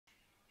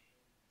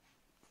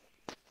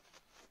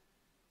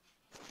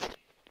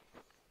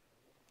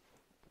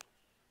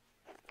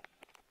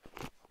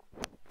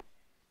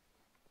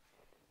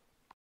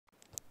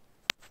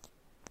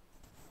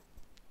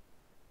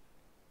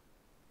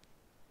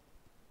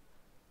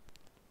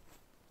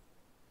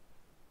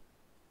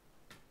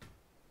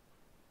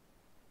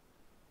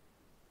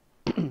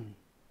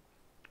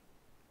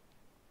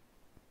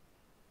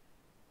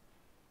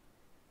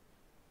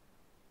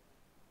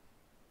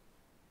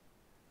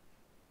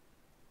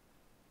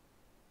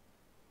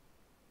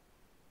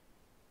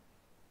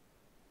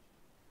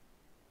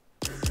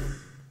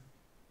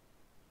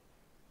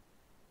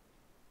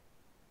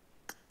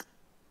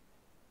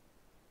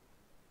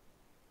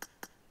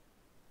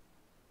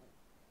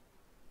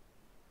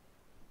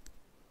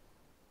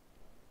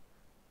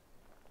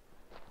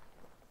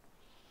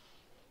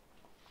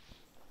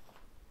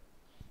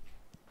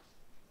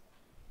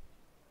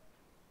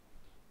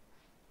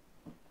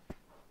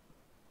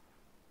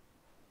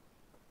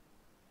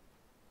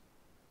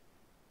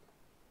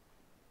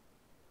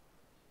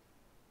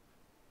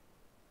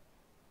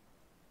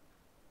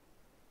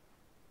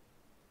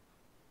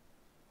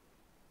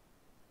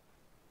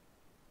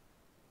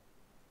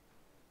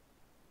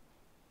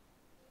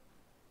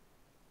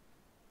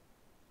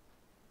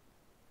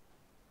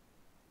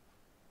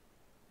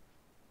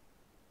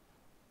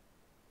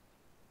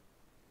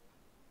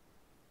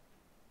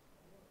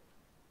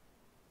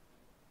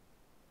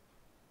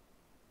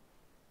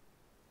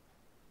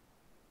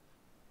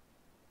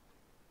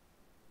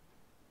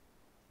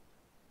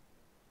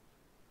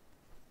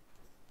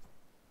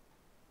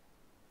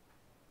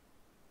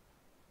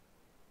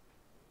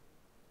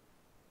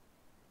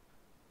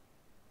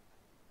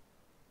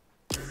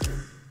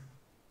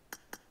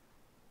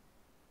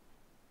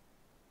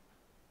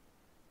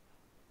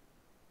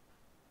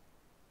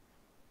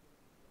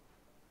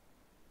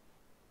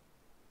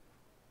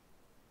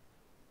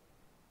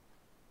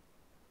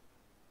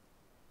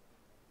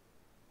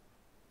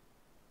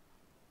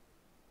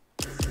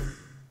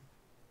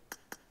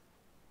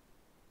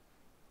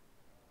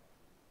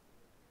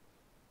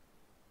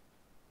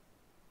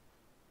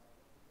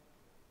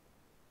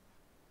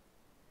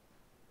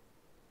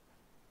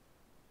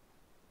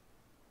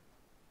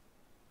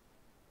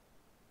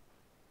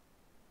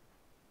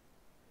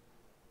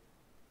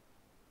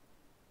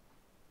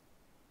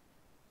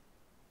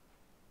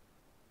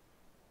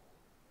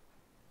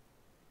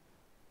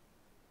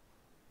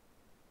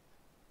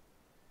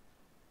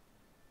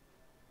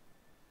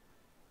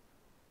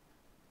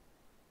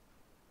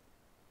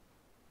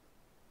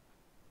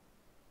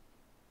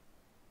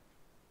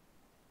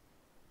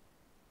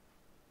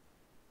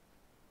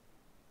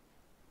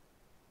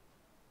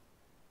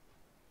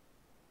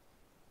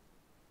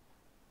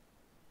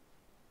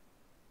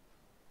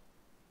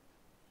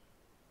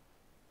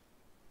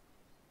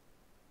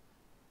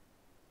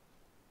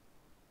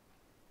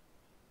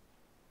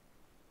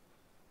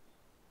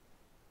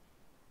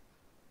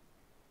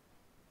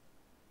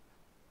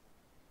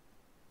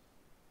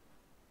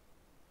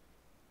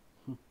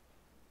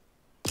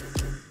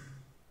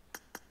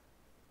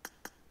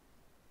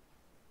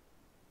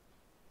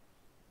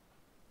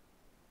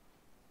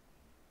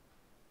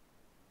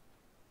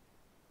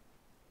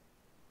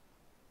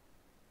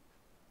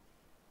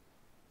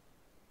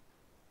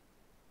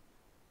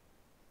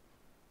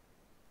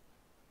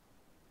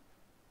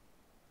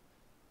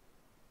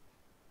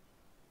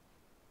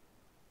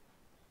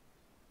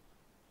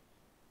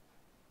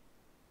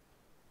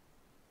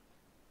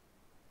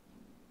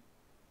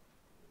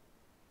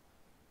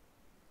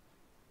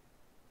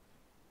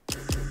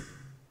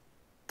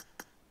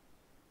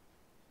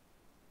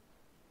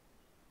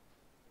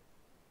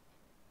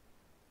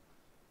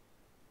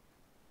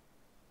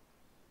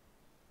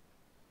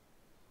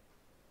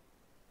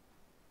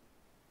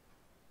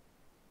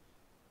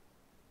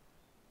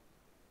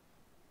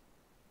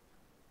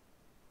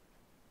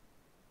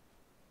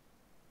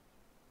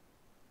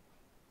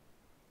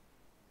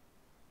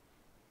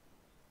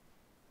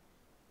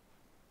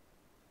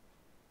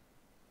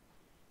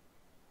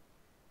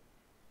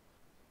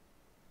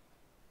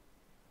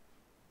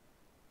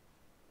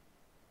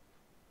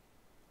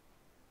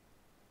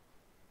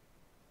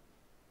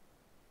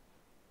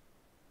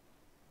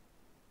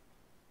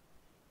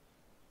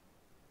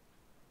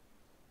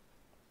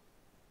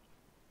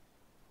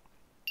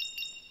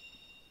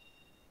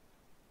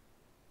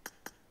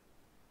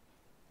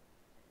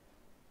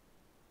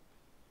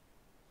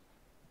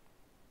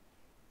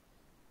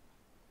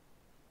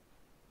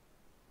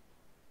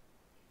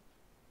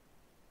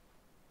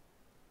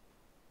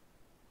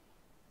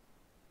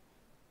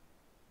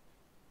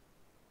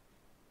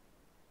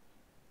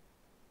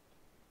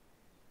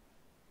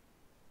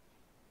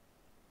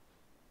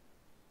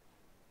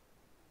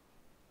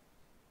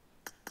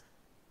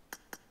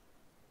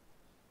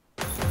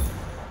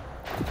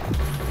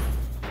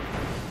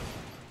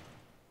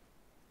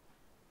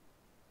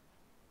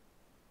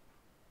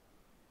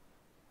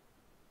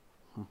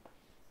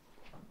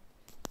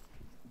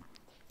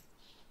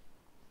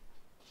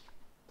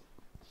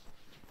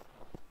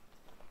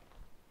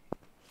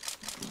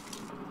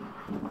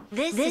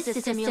This is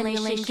a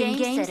simulation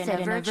game set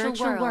in a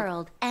virtual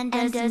world and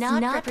does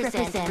not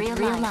represent real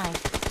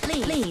life.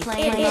 Please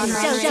play it is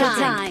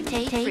showtime.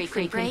 Take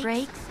frequent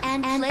breaks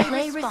and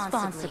play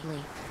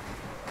responsibly.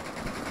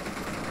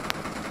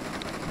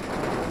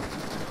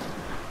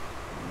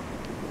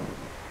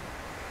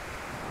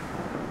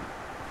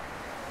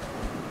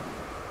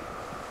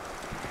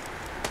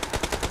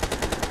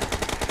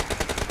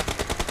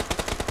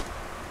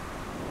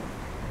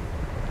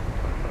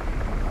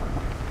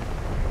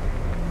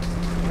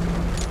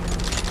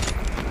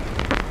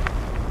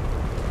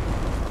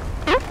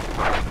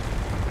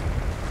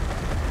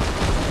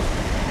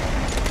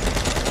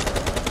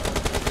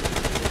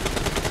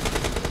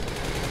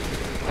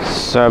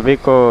 सभी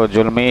को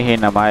जुल्मी ही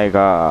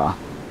नमाएगा।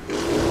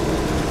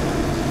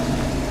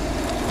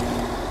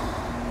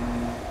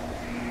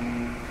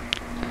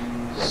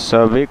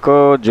 सभी को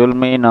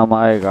जुल्मी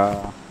नमाएगा।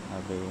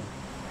 अभी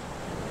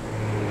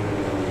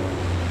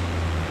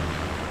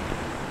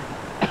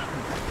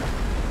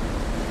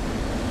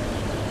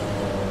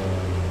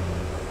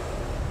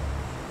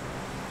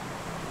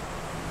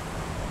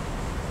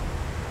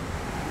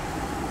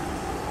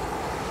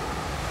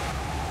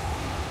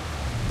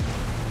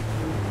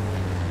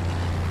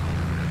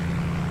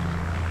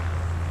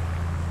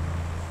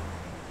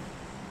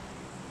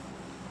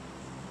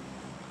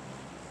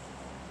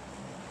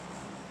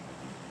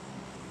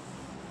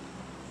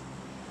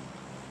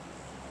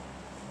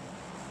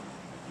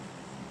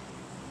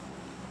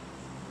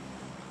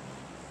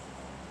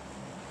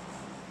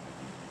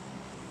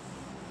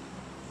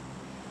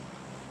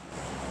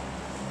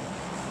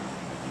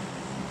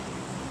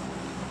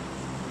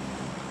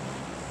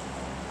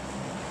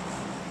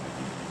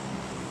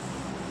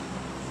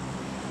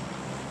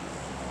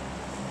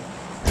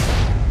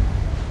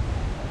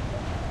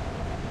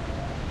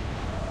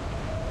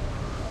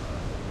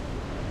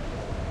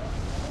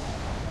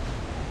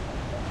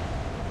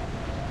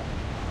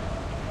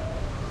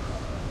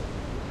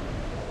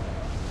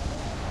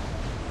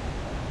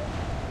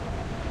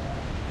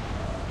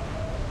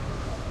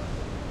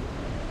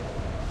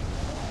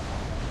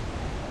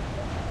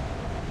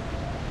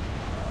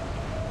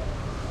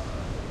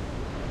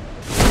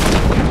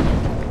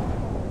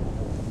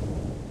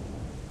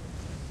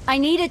I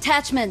need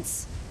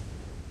attachments.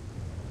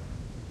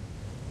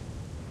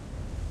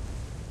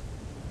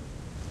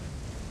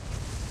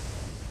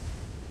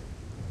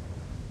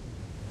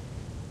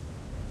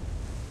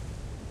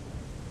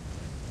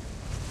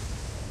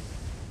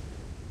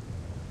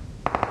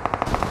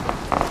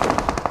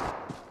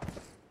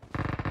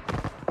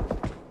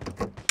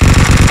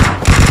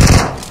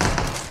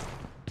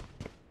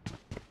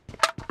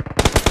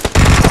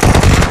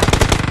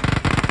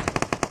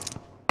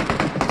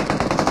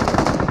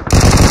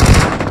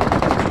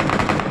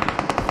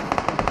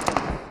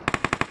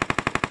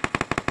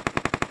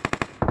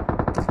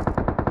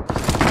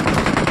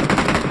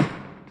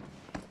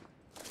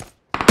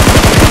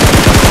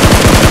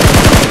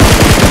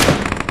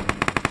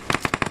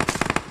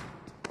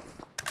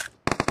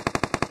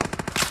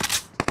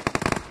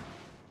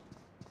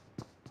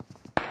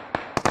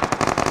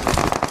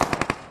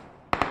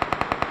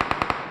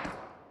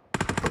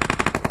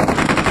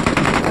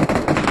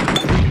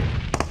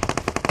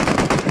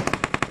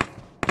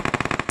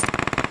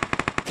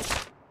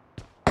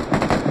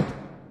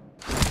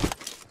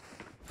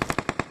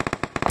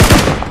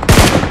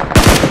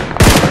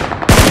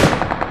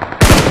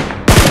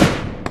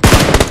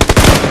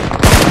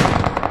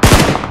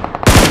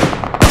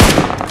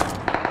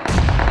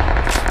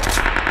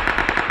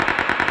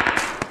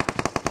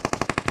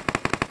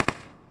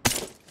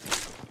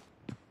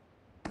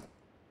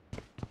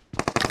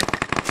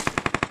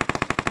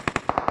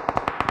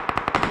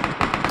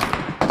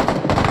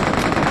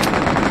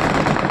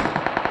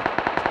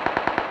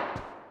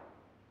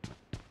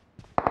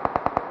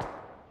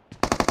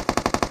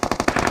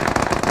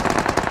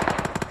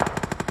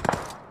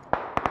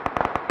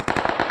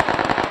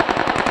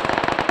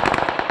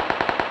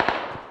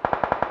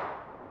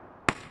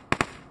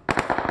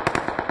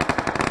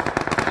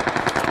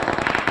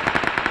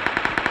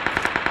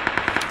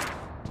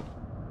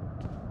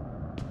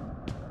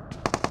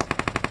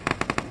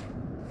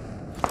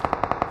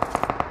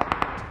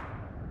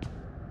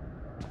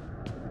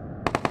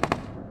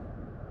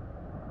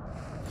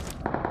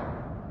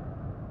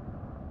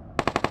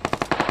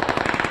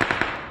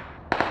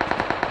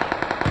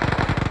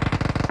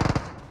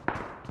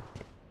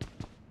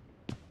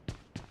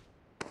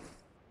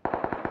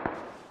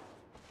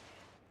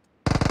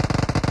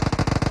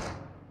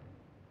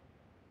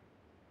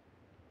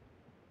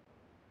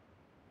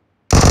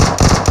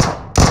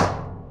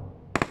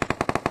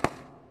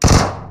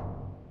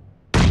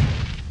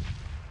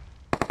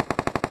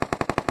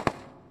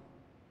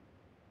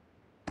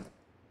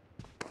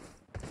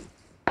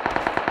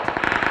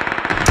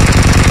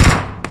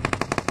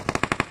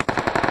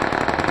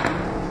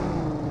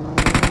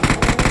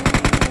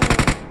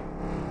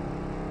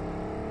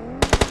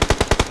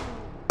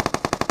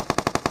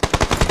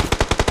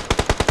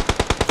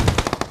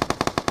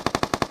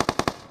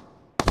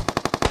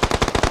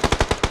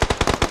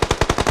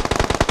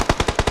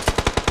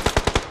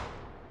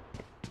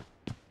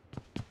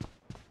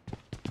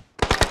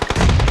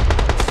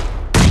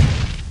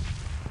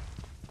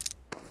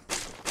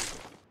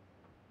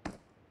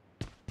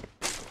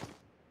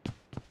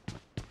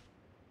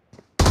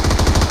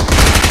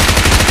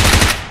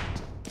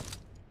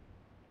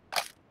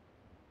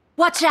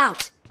 Watch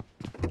out!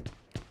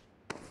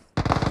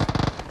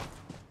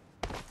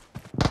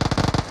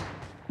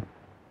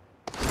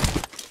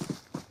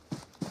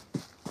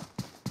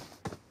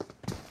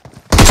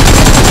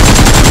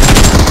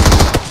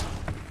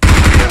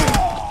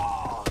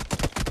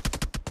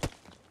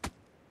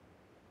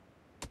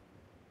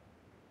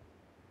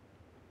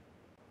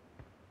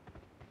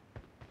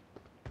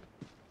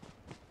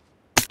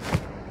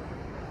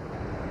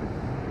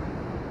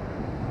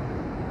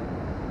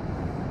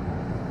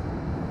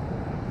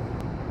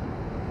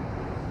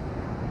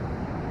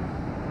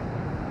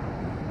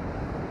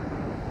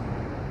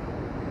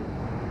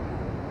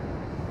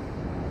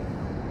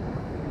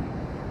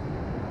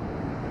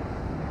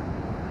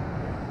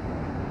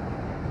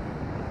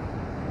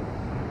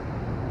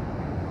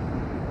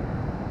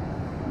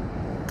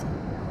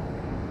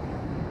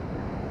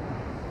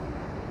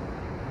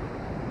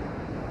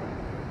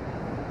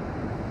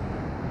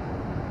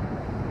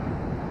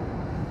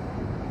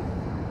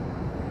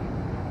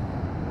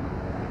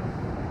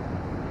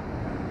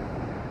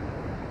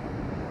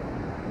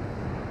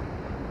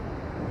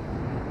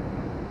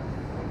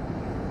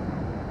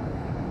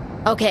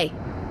 Okay.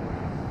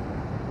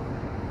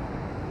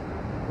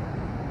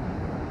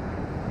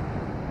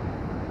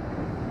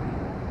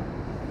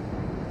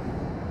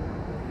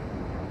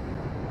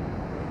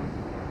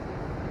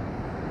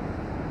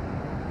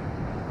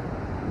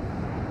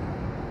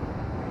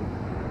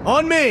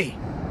 On me!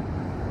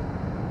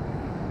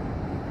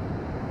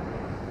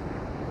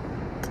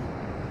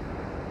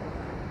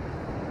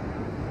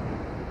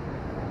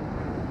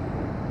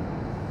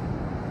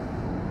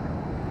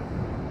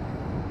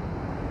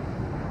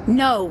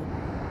 No.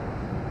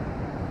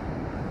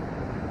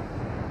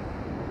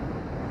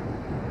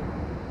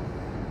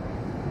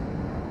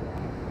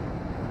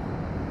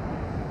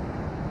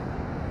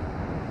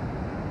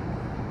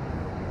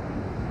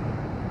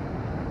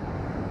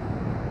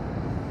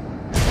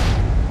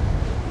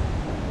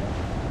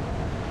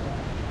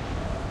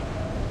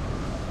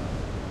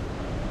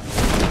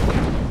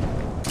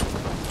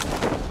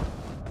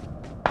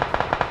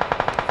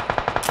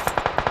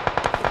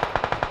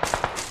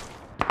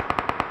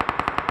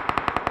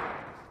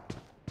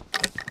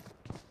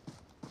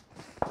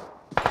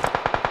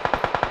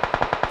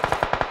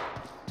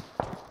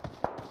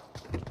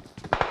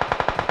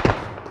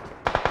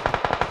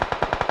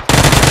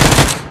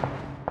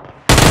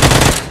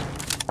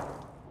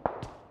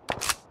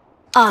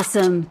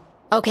 Awesome.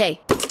 Okay.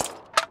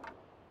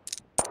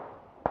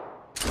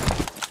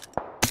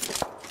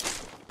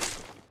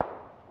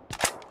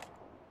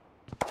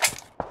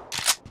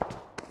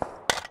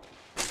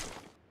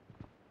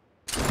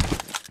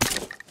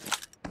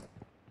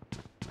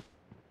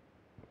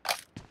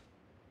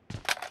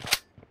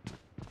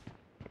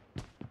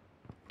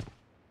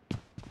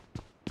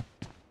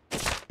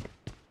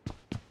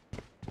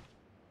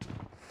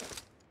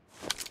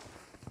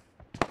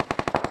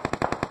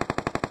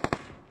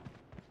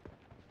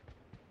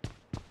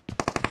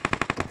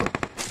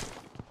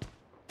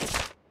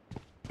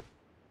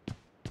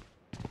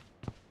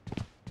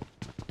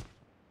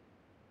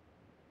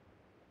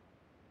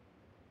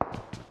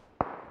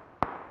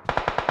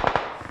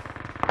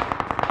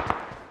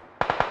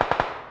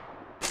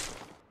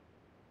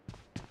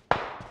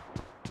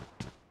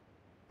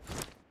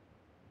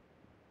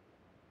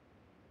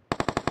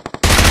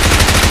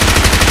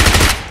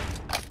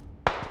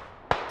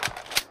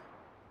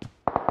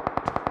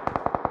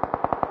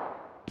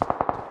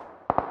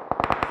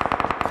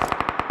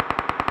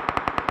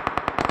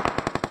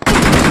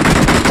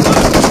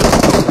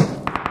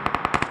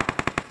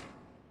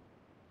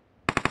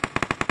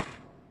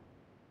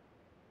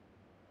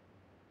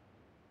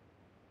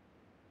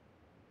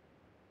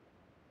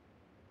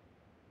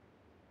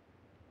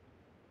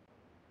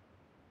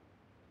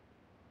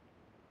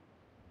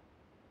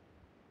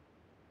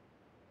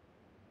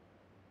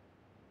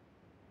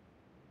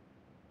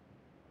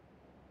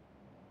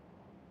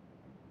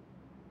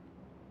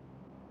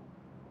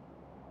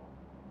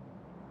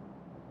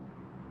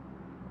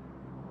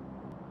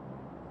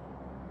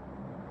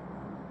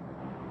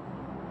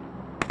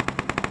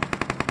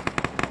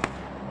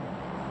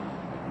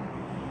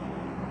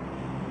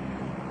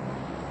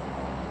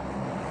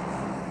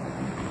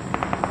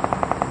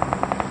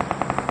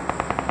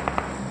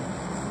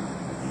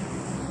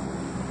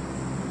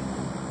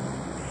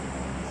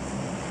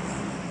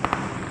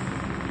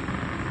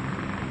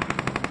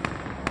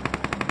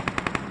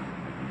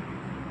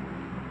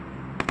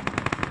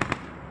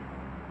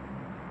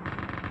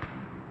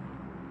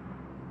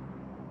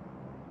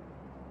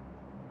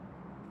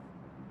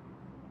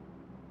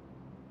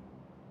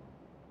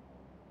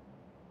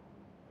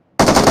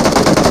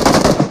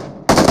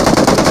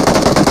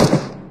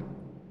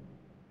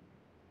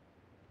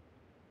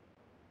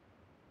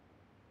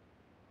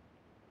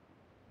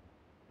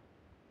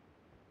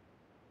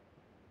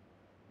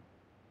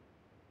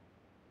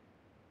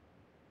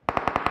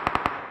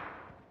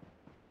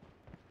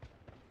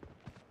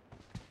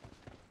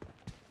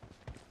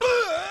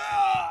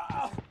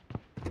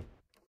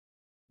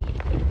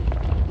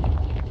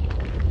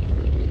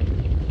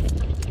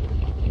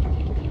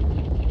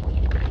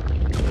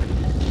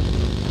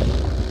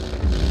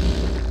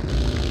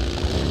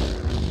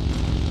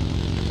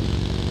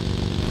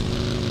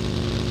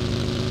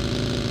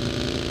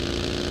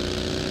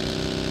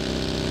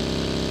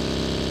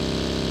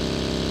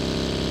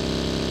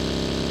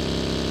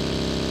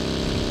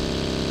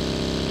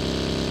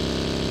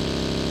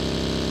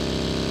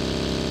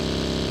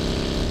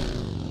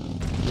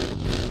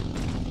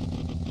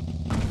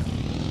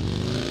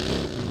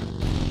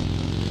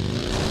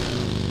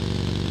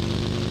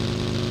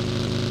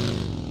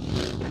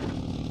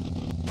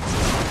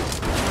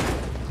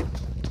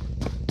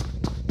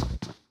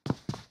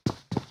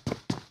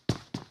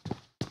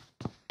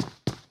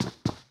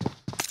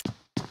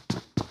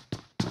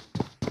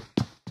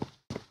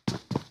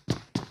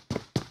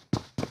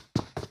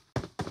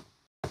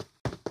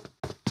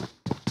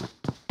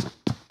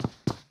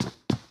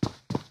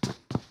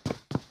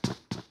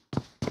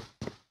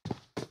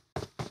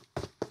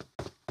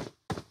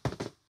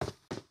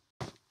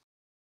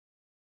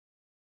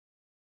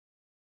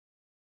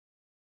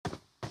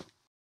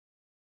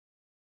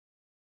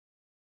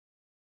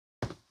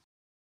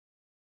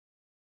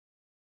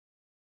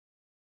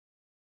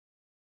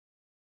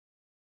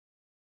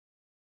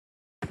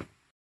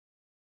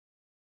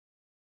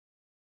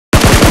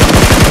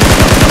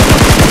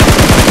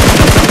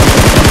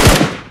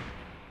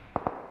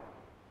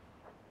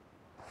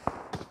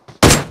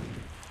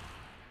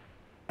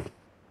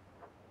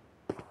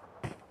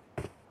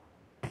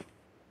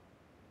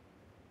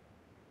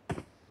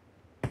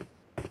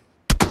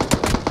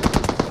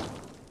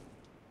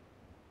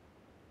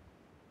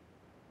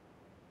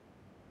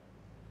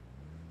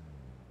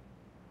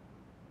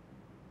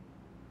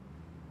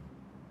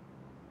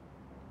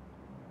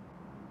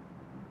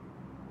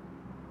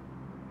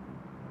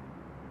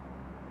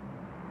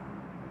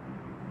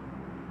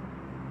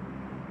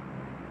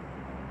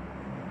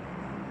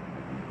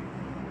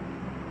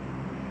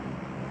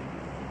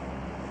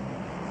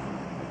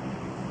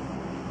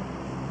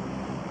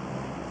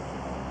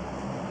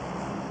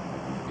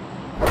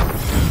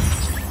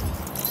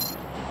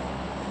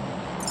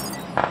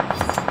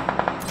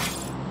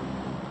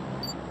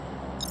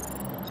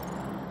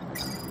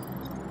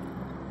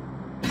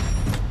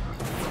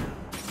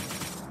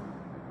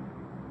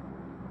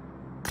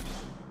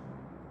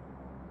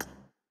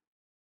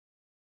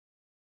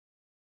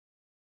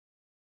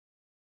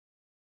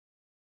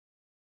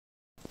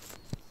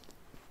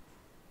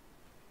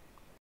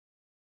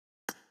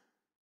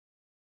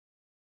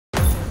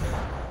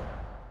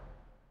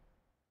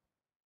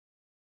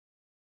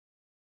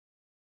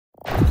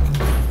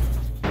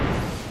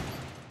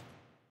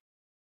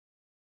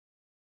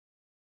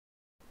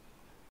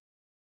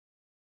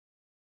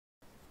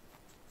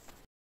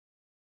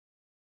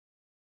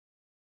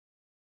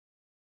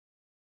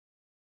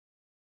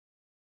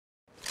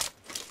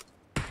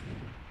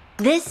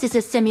 This is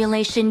a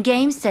simulation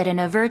game set in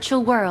a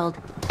virtual world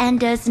and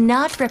does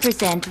not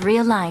represent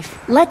real life.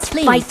 Let's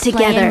Please fight play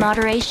together. in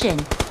moderation,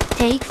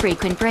 take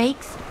frequent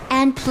breaks,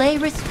 and play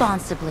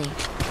responsibly.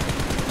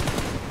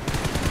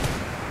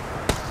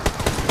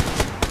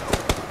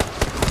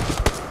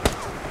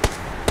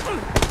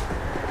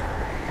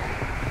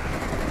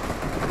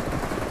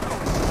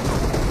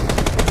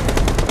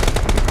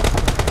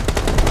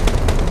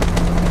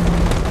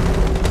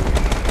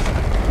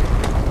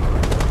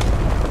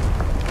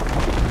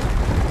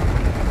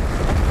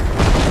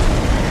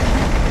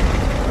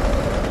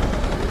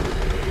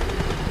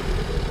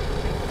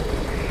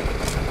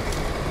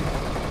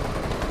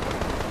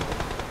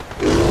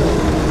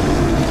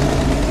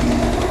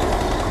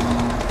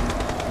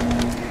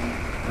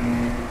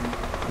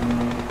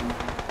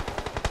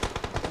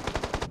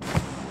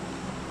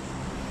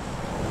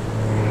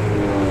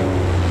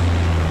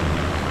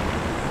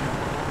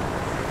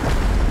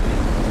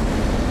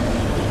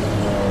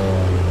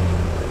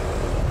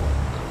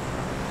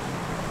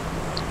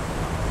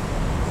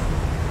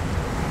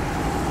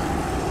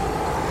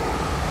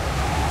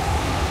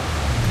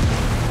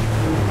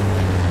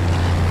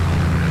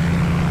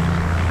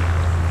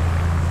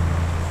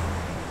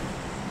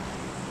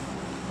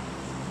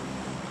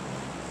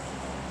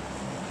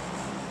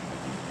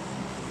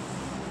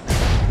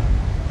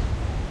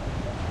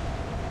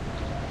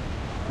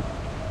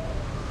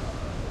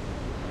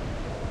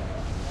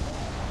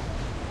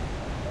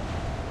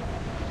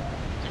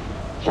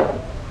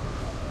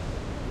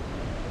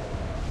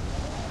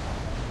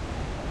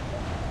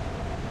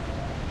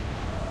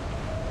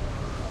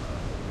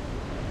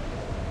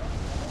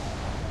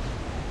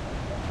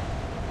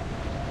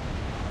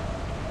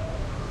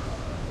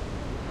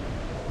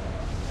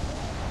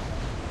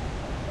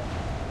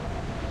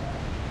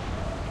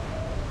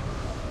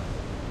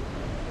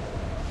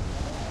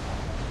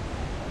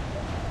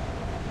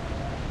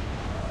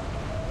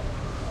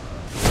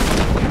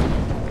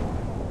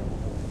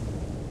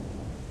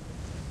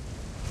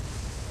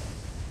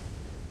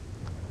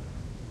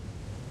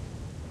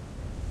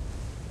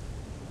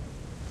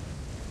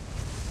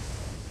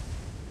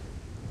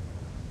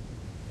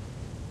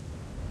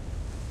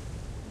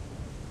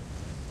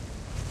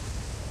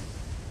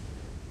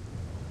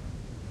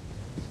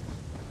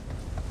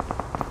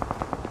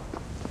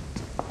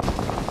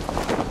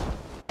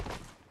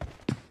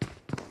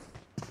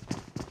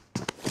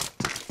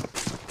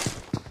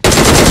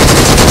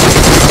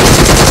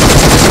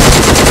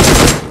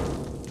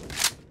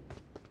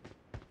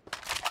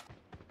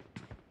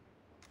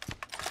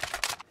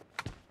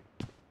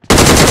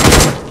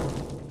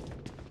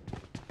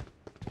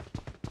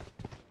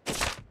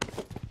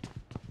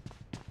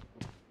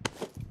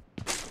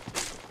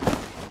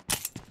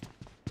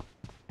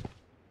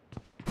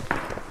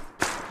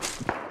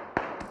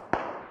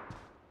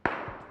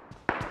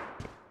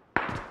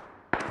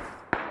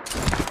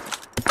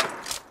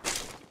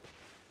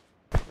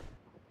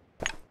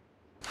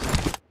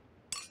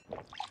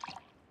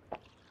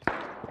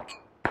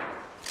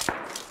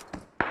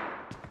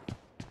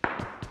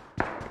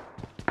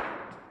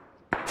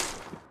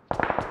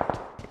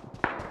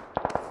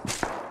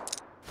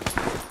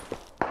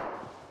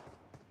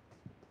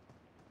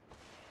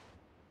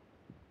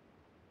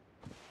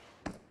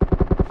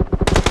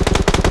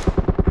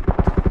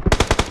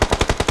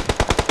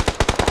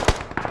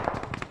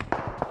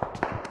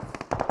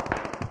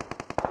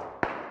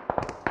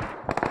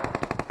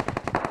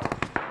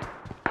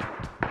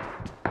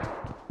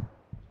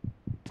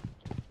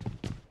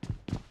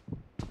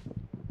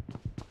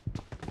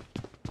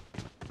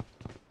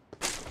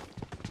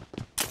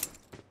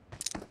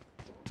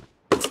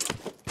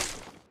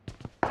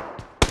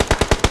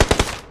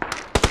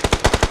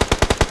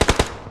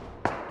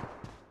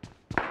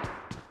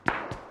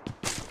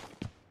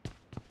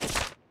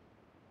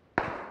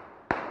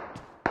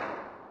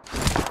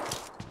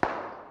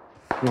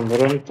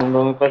 Number one तुम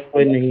लोगों के पास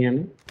कोई नहीं है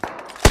ना?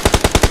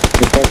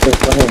 मेरे पास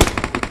तो है।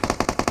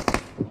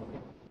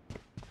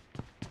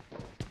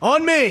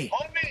 On me!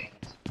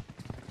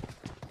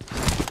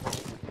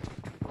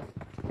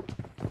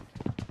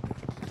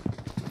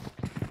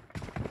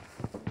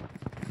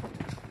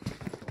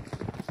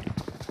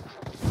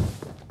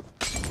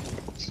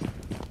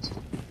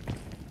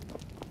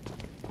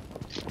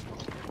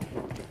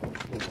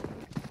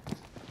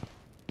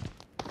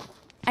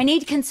 I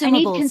need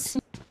consumables.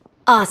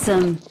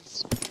 Awesome.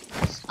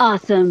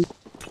 Awesome.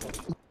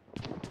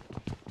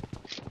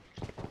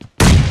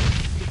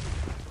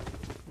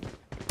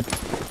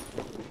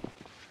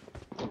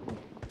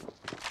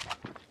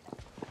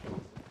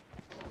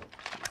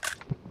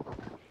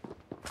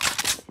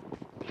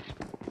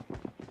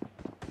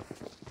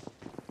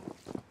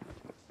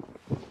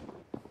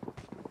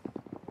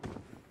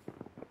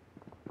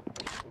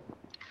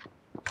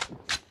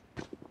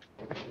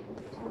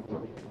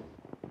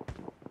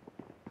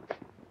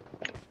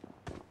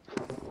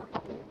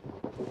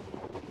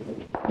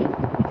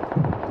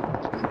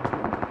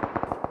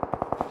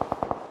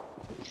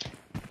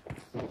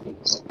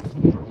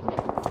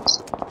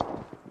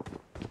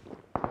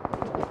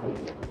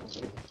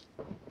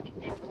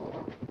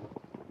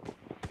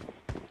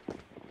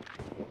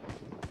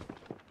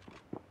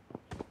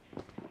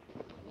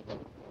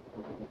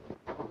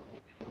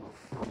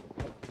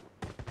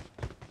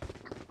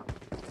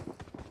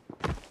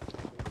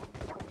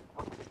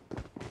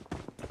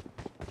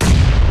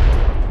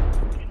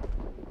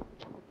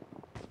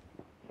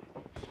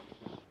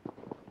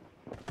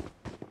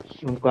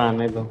 उनको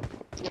आने दो।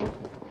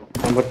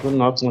 बट वो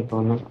नॉक मत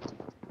होना।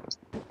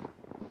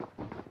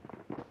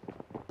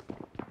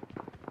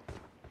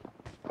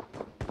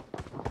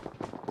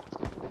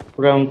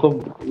 पूरा उनको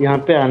यहाँ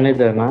पे आने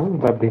देना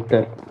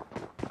भीतर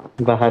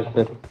बाहर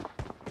से।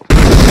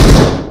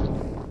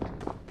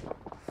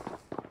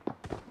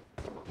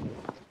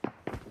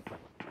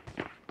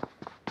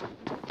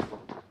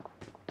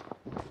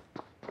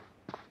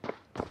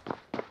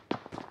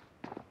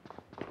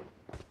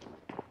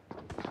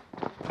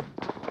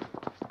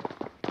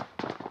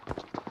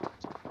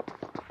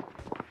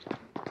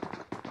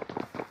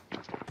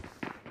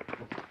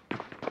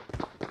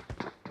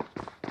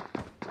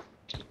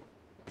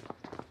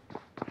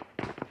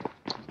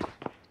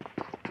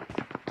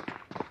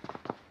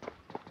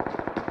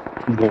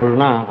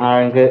 बोलना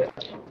आगे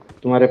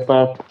तुम्हारे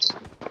पास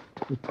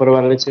ऊपर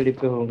वाले सीढ़ी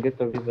पे होंगे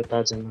तभी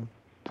बता देना।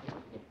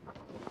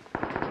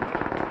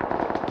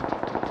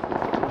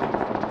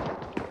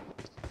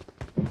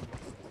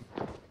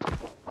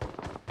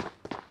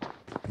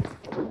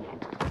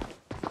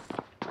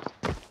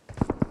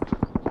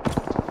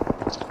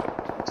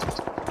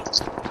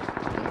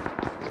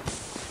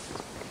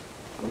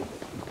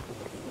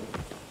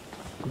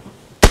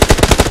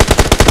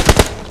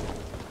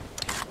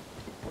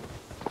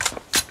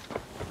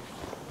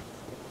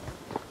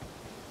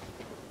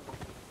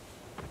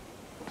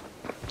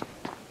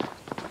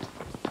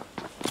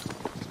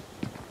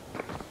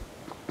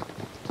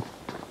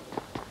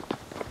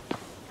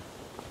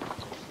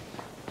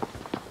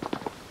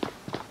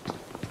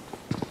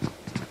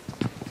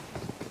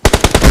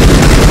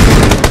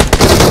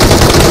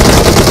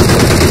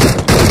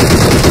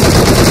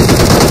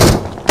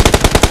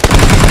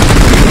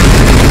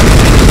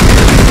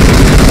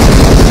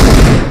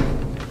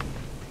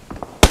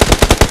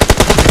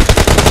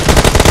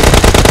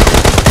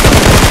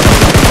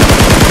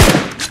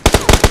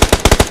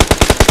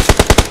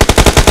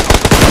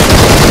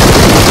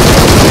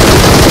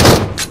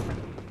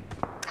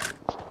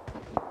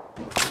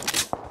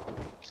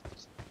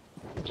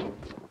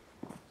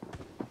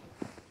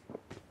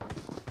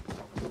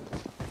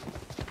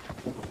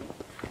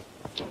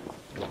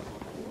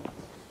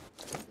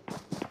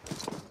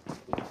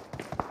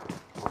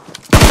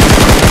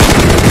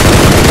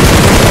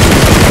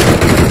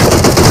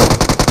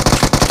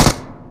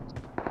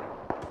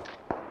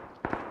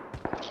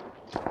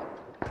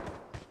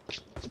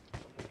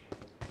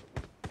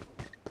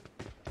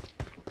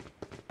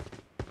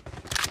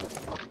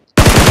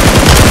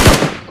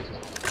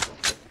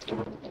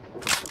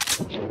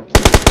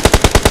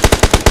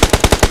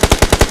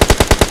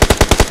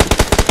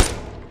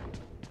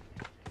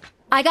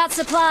 I got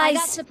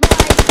supplies.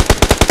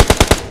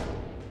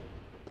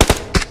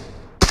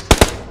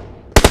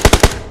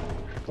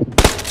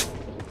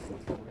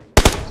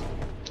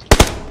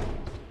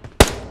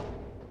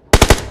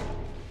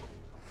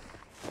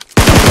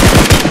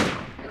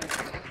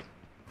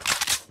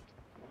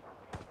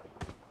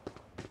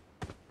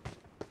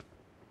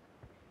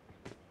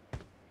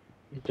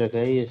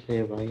 जगह ही ऐसे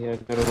है भाई,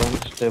 अगर वन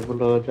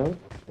स्टेबल हो जाओ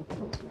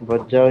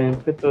बच जाओ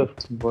यहाँ पे तो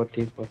बहुत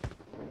ठीक हो।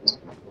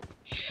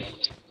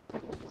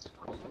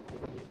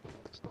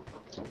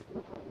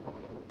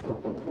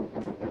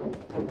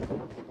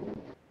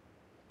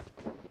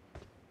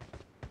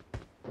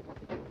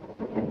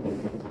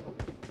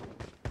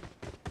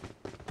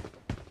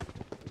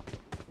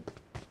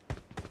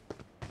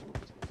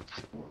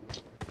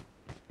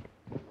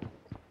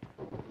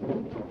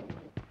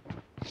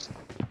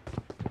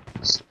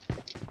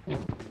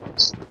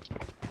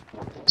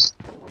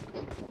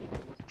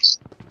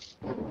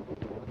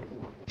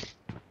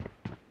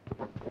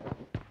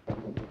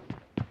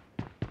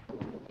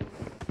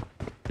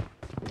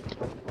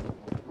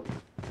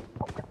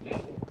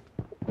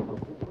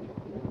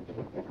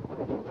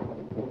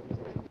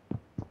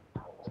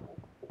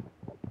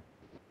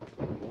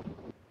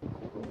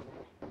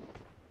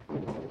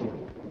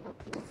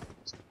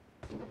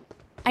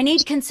 I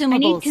need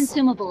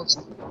consumables.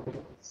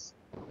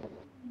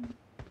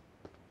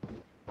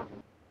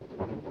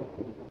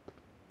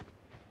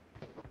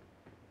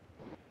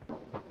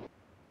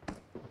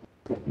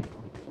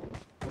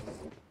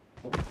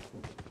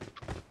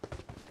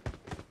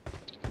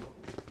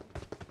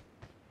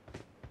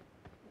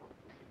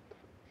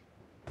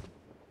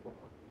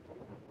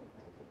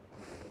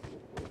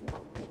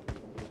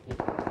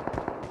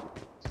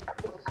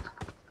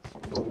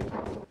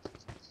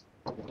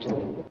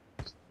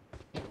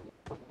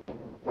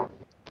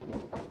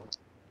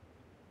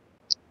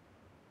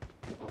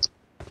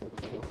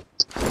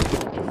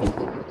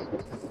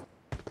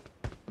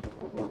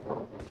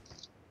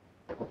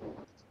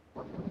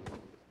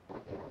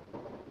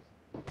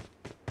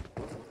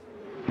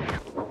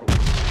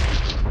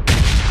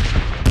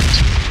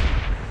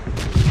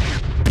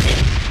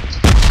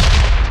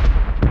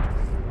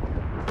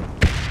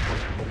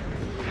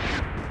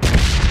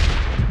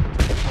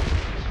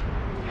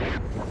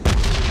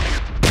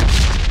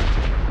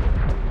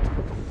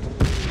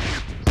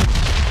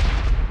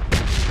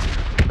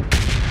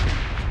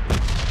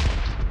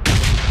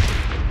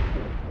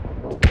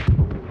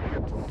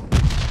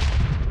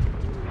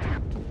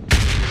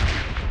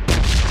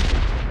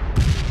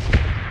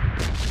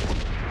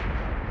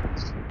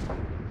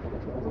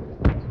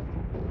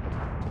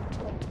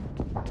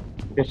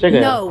 कैसे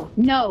गया? No,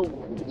 no.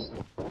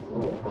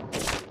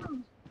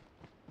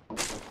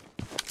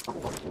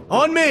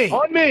 On me!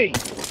 On me!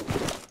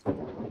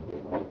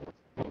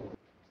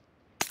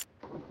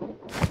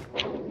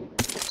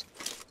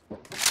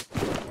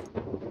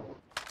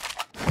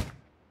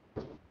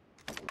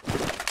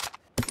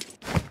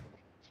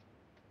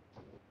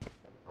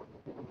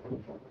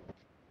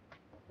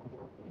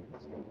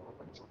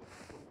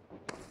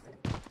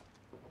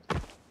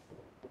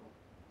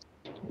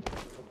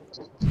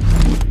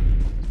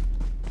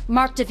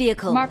 Marked a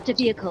vehicle. Marked a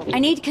vehicle. I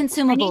need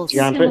consumables.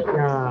 यहाँ पे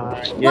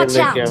हाँ, ये Watch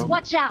लेके out! आओ।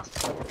 Watch out!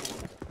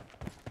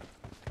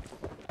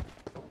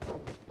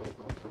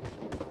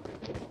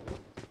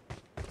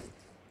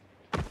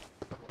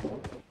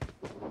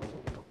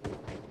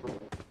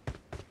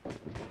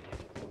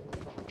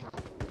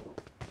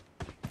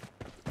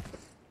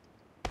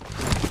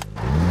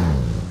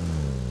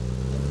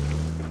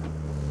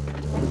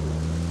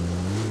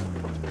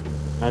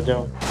 आ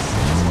जाओ।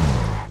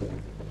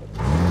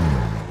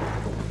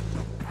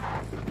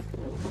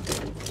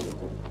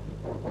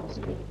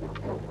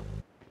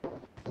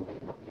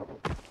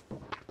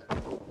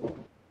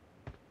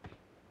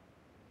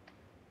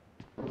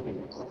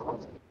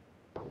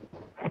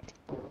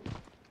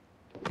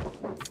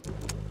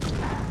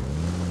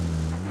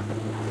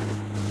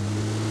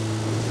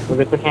 तो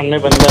देखो सामने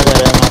बंदा जा रहा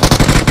है हमारा।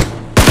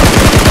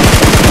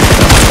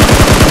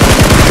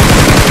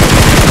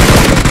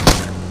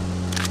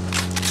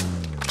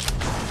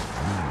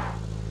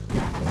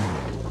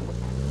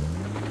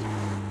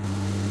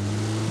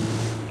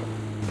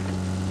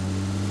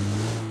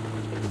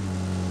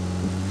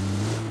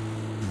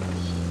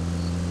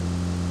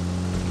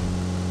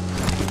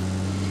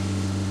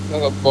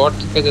 बॉट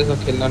के जैसा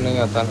खेलना नहीं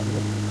आता ना,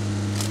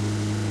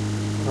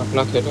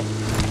 अपना खेलो।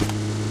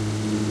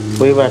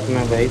 कोई बात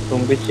ना भाई,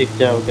 तुम भी सीख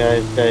जाओगे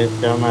आहिस्ता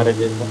आहिस्ता हमारे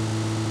जैसा।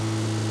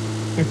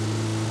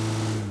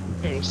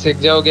 सीख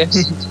जाओगे।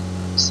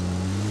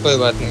 कोई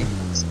बात नहीं।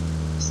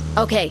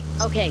 Okay,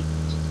 okay.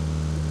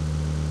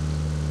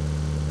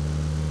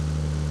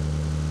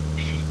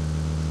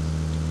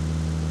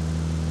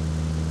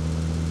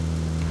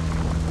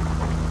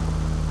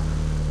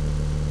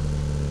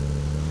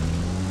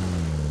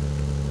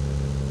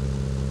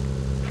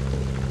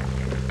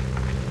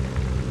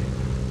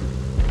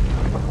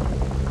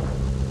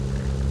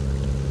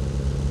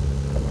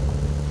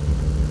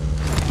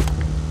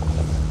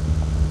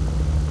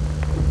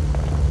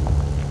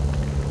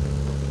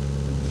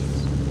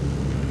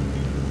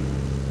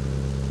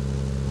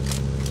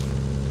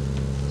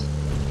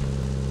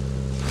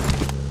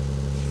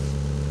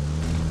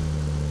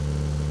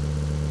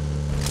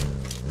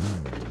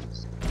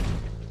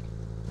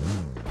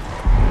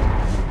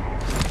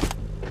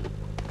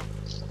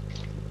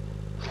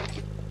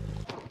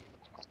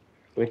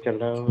 कोई चल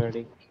रहा हो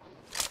गाड़ी?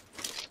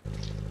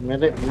 मैं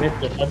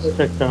चला तो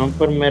सकता हूँ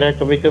पर मेरा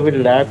कभी कभी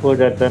लैग हो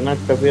जाता है ना,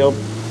 कभी अब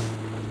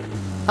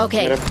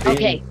Okay, मेरा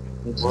okay.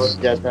 पिंग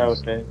बहुत ज्यादा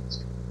होता है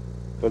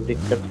तो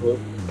दिक्कत हो।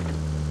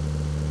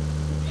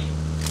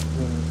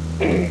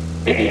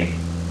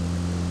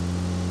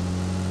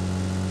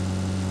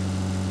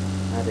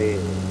 अरे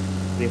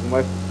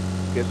रिमोट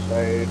के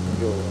साइड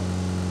जो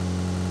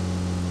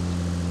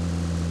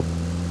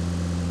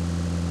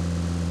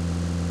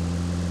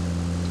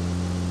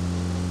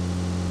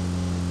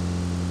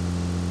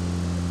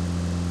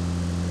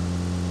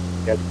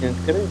क्या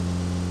चेंज करें?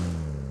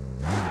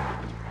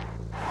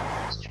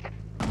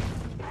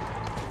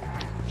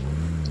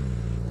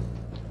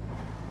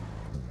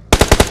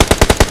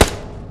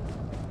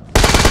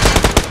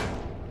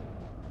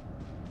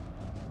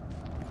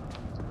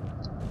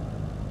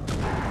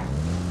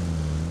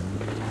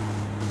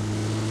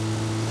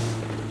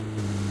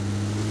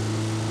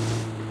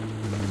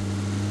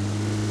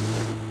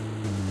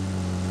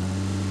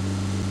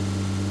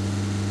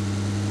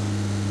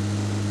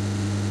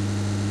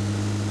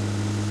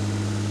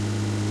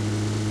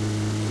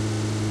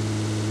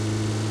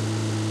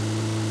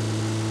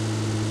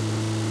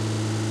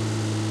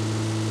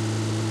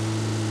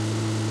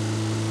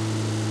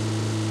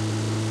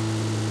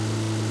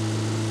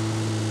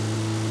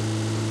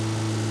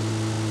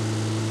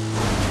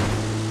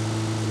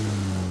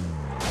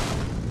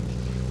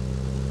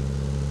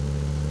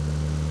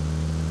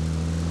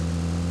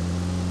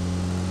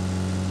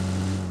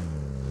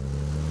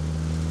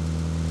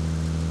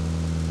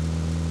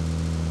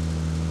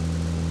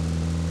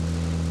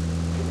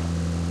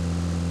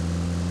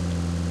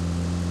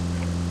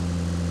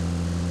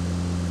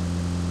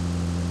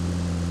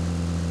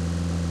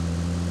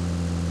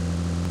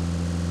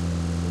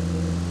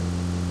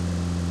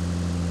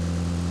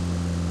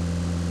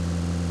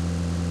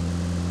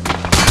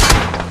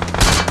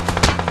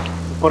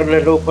 ऊपर ले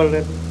लो, ऊपर ले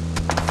लो।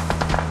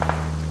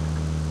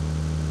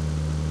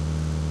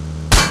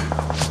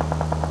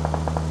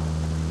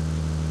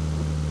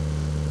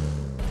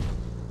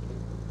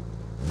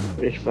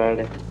 स्क्वाड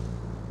है।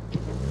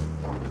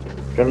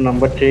 चलो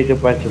नंबर 3 के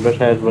पास चलो,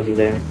 शायद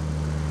बदले हैं।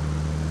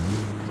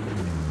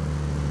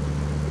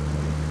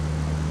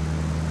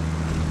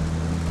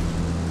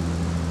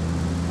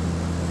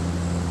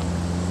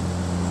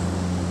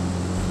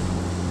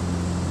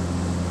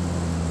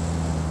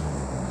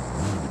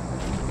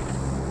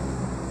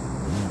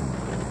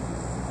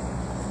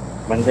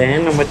 बंदे हैं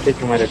नंबर 6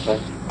 तुम्हारे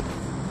पास?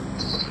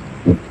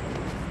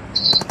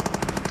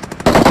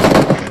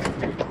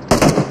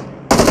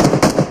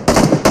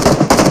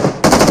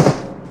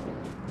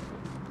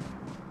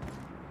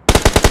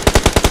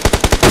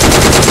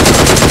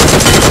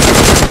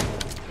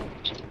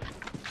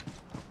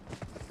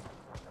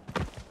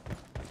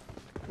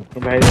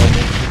 भाई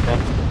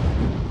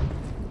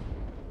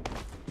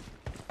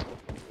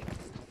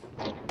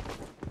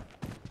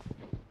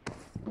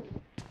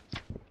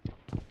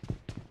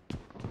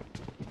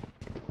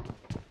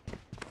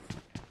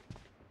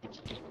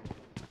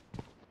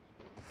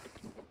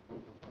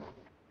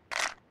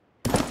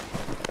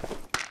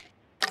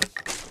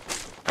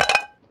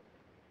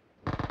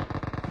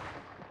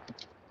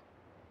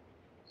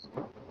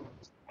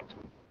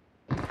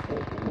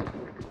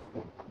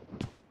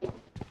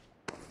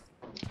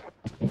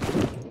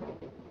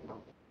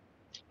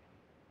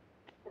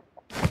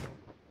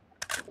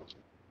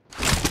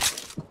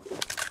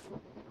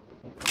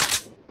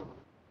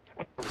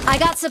I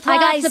got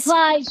supplies.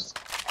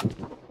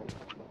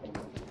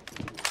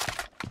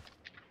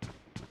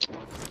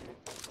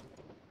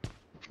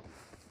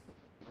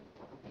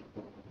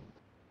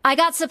 I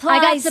got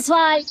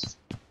supplies.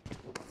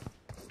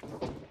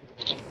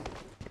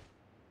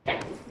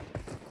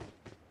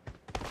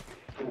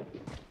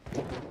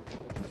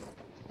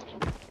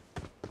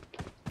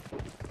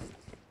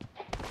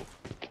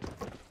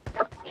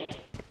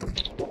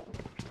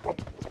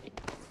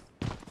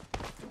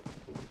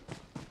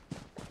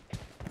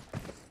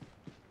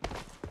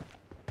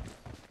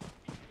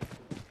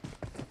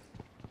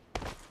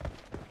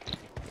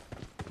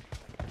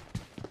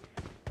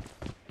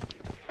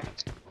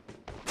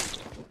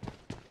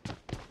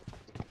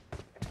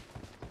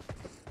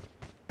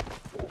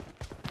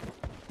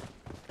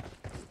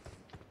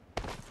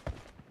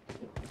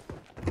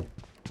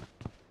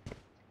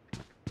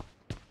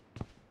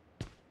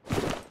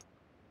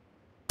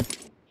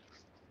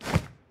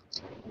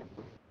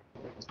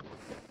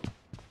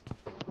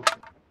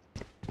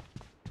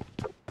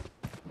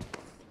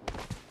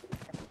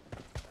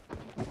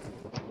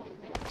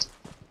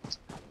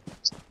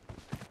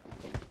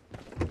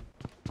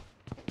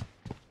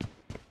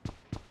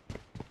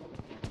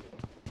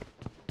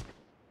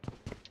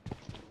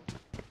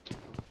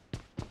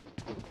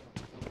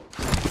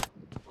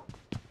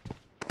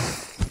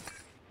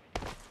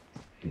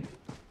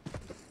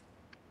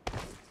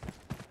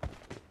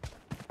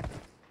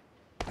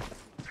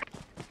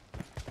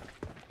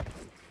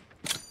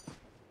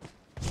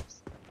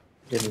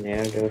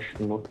 नया जो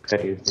स्मोक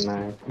खरीदना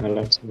है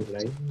अलग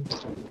बुलाई।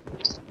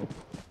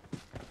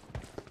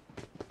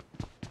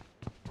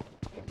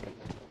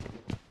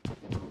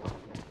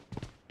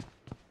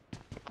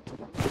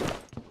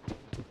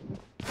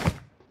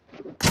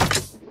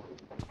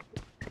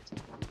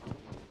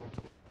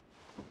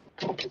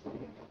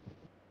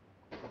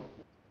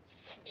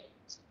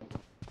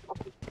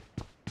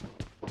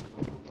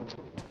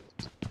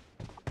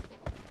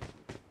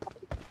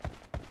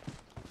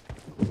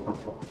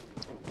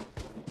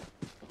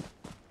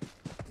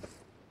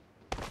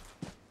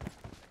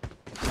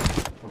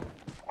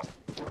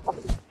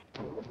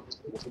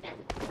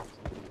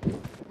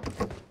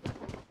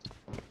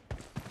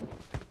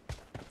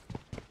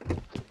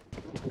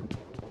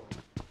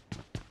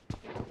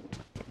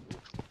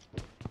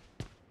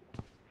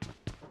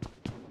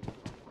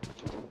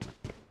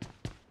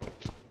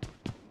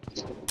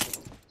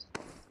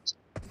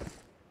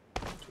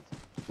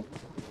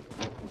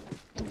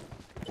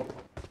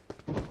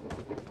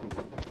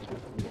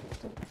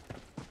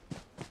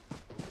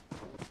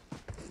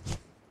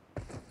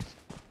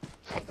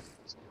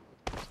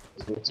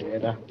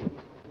 चेहरा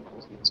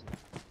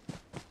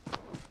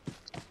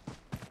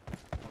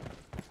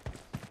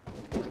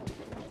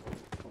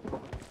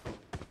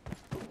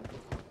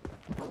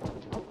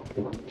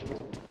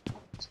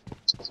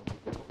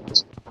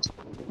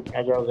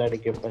आ जाओ गाड़ी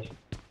के पास।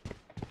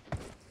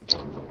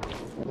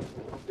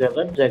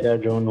 जगह जगह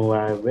जोन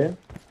हुआ है वे।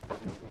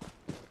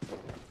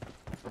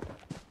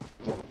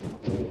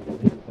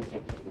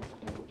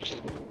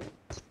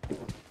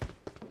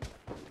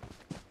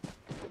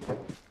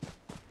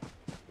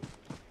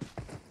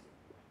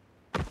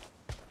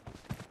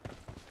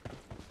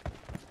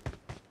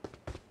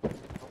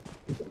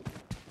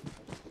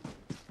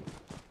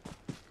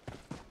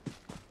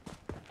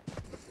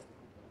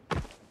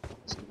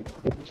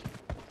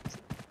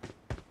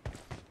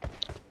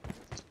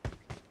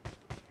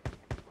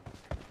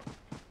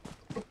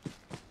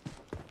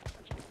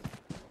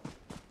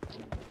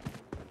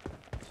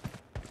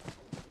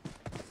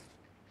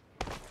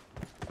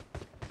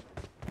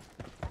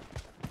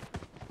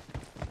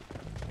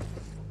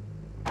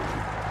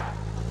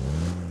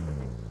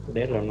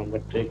 दे लो नंबर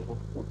 3 को।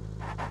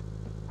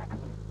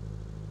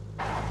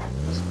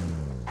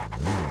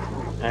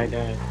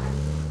 आएगा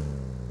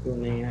क्यों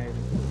नहीं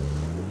आएगा?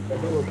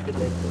 चलो उठ के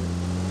देखो।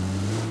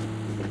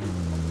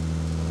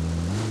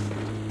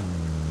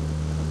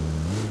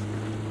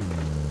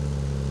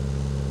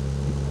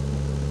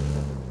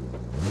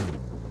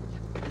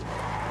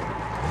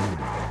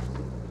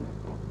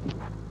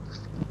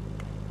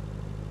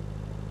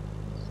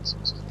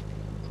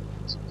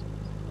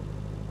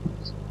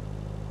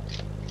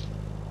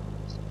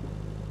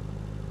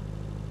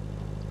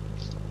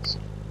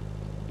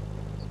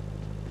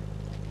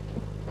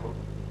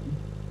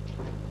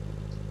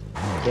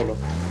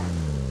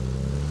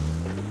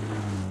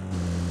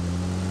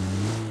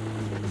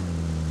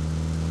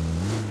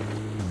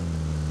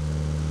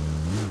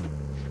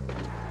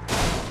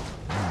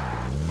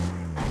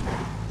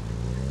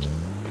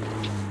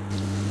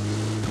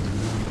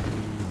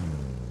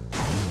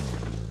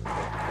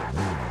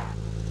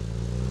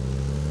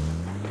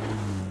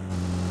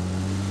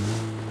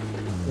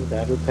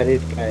 दारू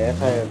खरीद के आया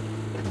था यार।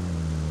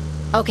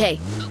 Okay.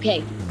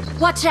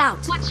 Watch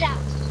out!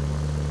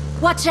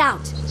 Watch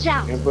out!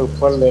 यहाँ पे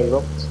ऊपर ले लो,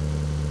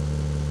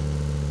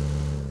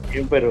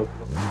 यहीं पे रोक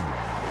लो।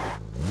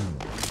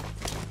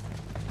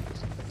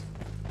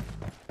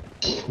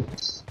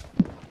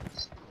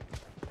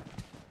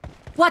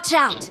 Watch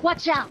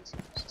out!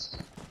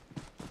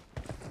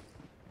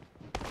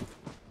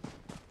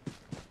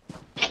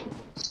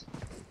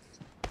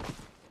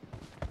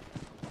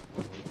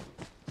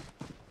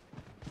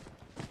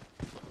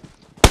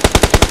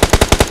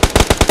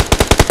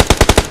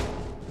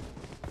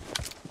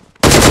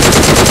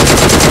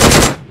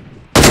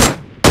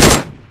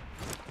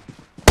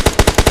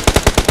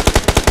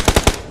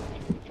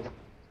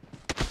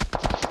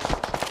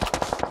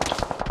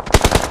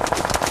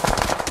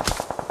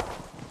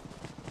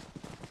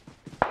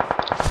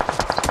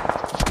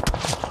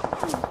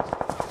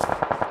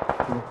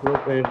 निकलो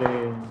पहले,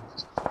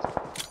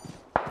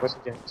 बच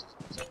गया।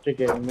 ठीक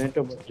है, मैं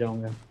तो बच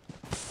जाऊंगा।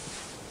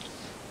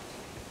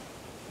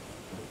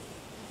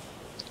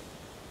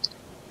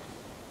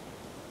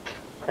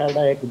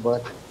 खड़ा एक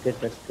बस के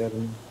चक्कर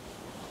में।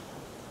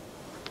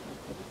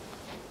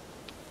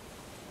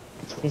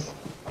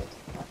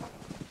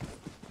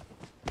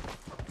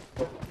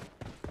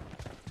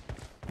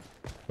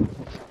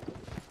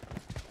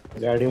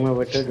 गाड़ी में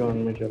बैठो, जोन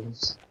में चलो।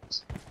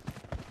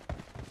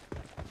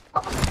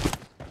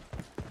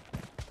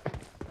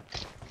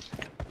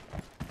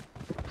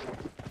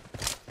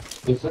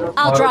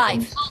 I'll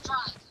drive.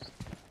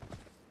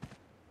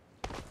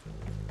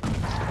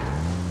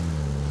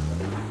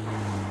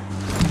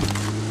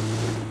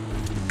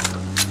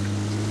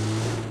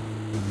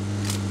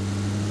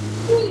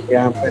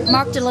 यहाँ पे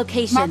Marked a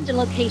location.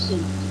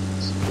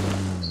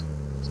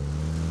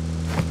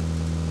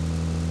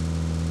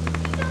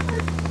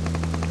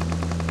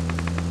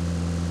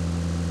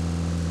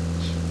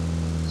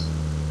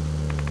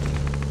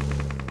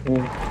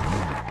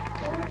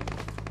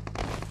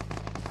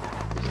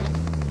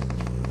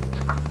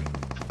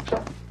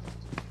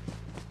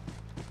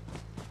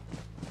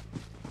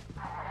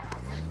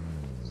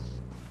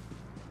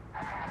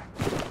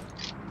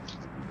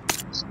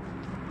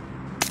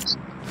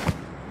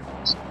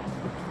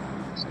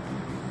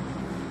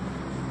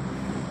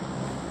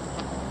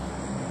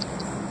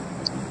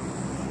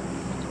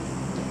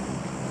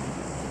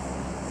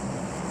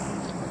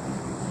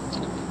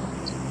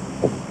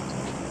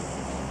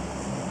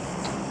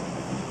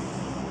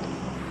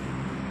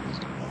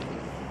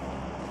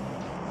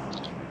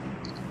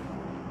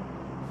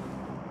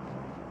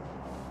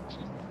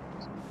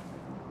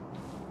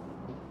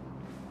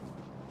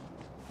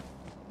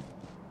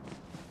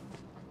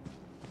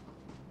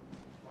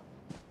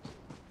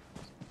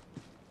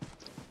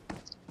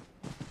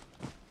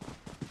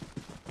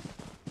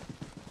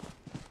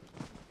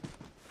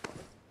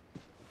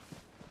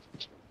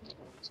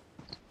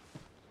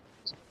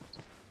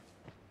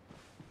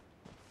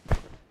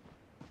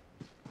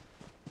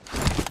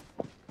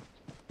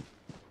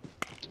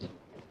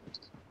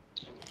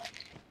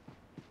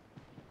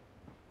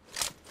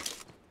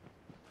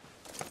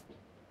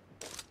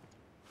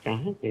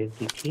 कहाँ पे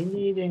दिख ही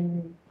नहीं रहे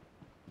हैं।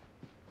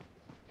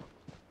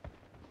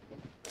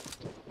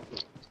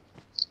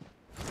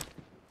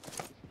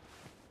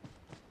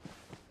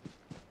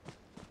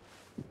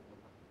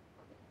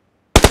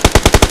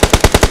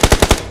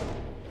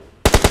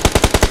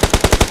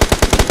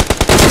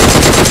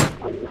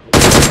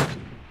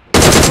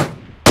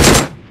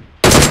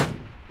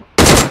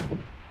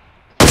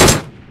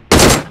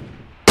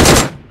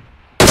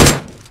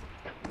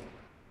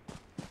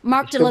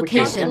 Marked a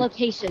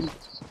location.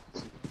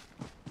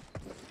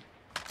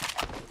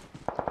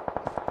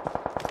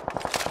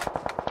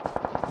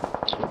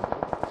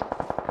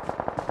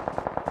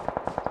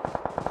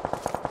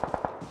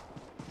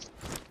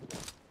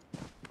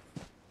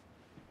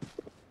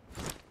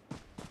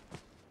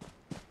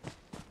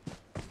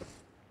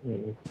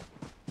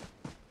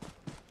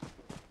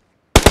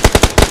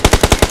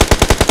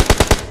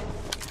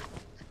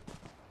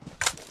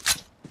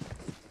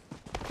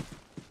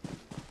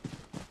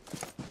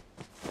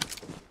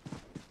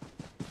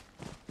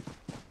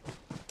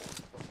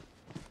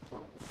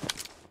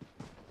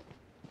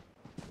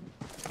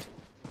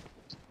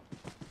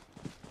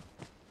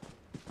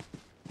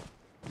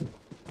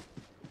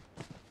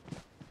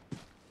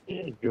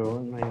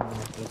 जोन में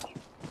कुछ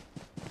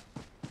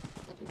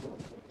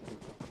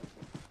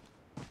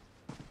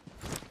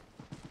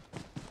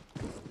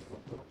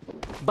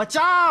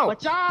बचाओ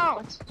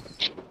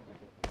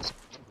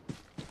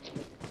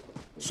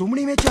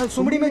सुमड़ी में चल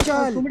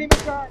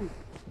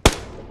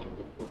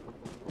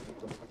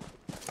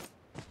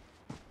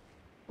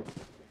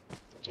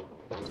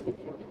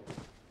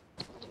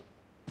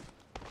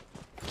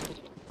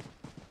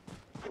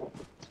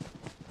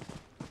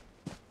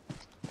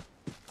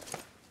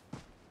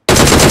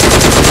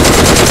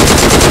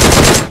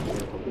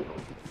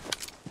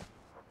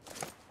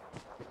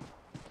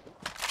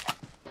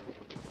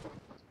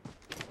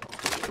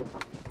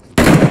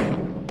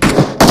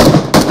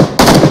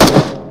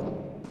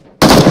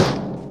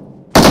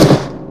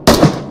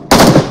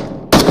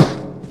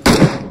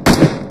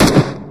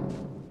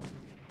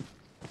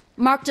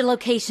Marked a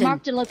location.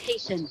 Marked a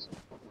location.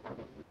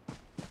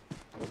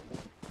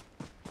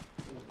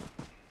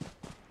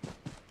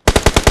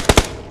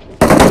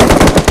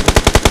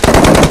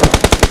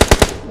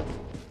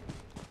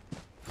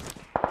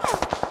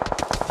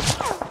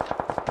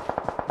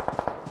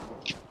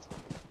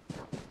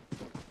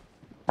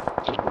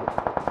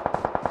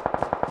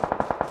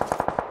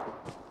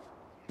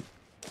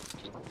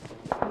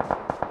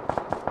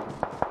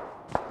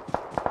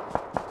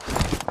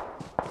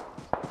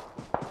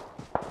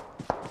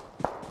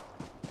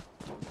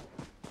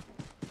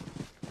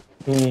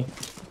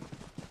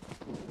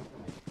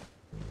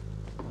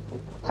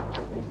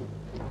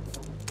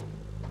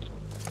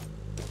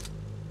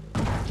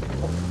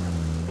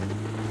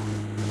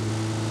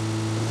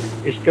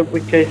 इसके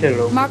पीछे से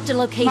लो। Marked a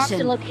location.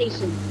 Marked a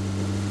location.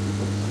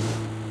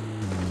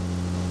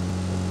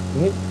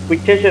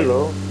 पीछे से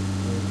लो।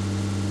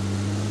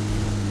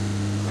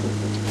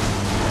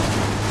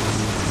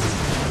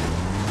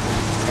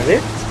 अरे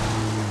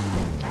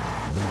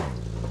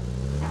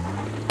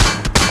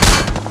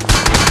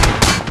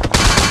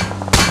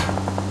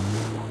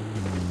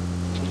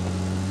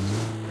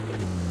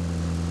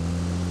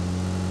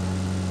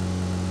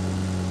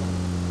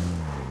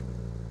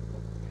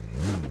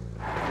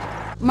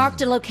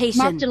Marked a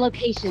location. Marked a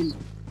location.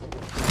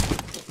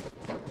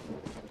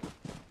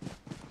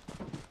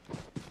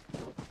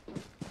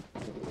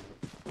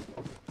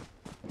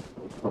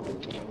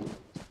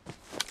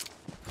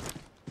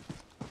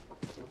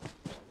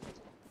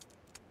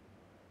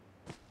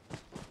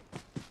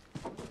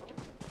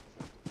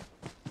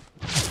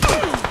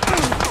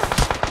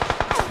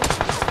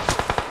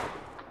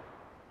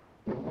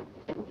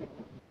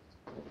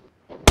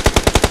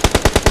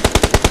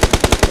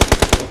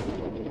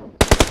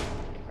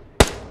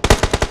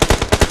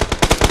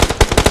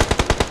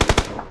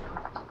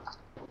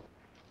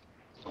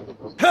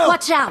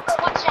 Watch out!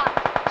 Watch out!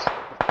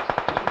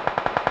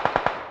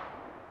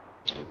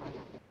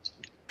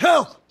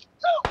 Help!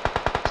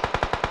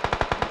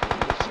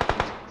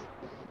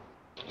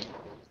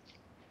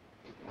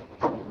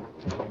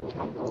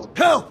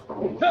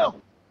 Help!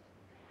 Help!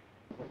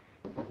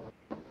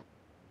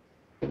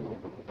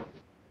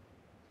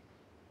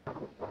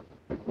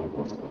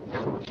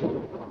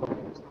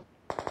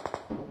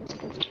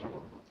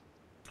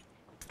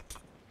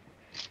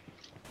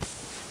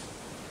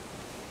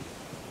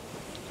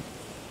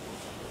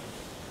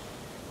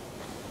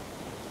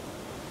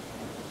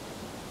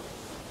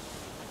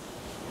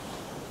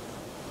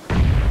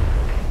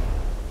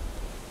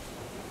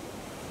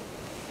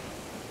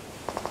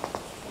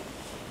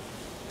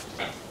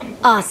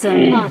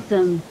 Awesome.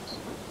 Awesome.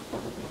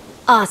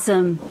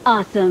 Awesome.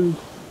 Awesome.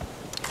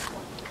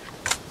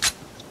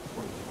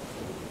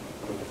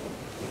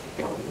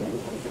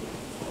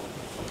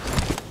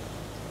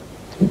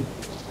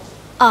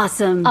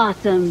 Awesome.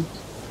 Awesome.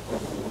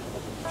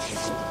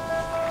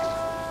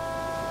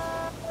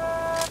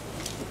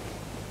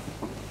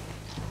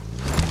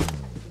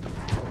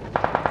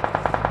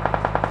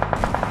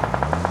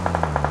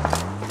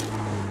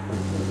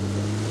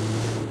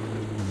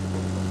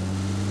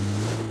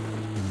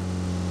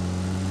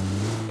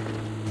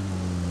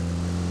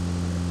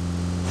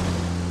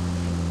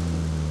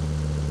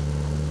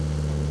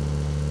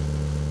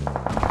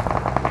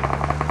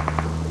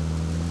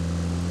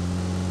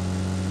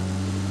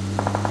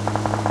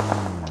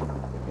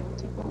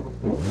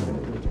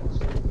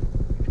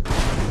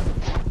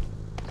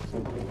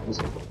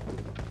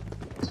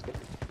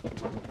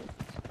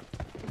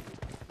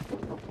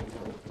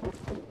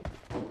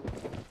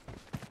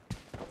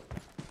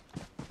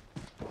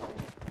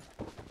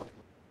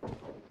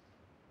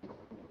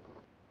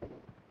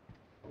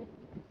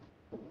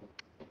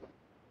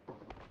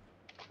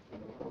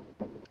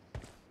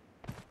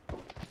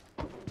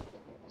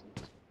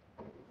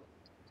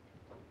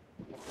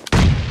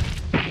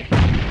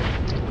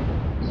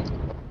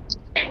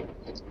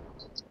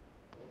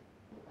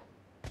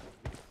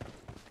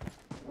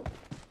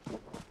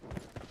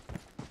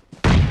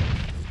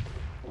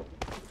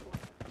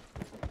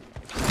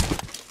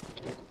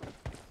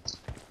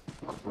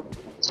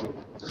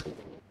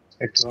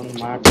 It's on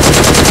mark.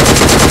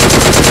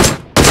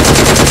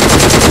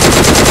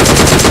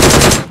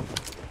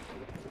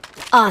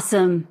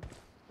 Awesome.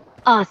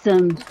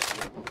 Awesome.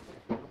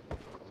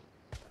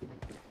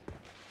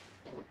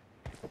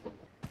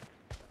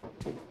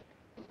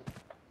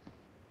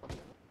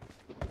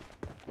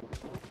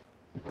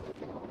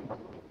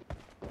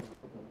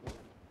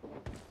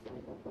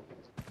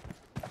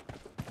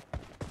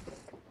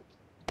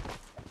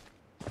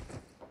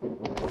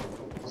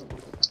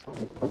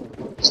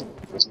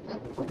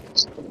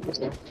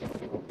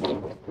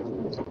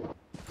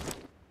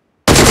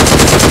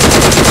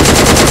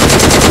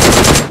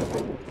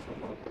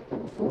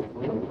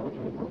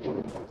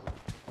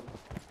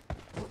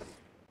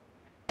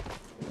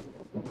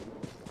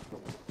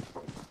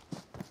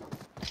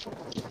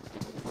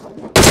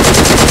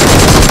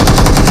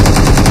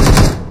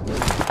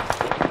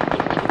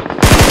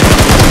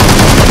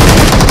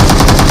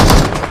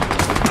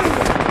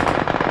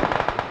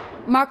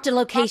 Marked a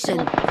location.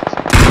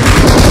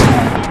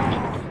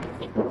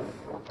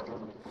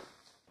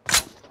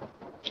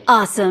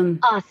 Awesome.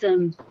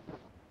 Awesome.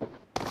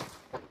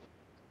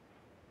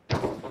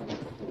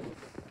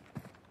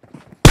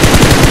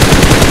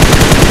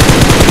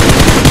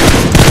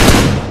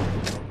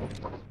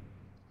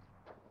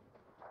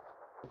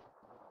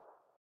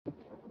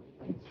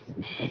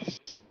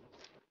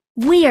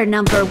 We are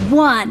number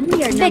one.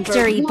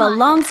 Victory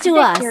belongs to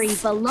us. Victory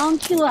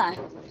belongs to us.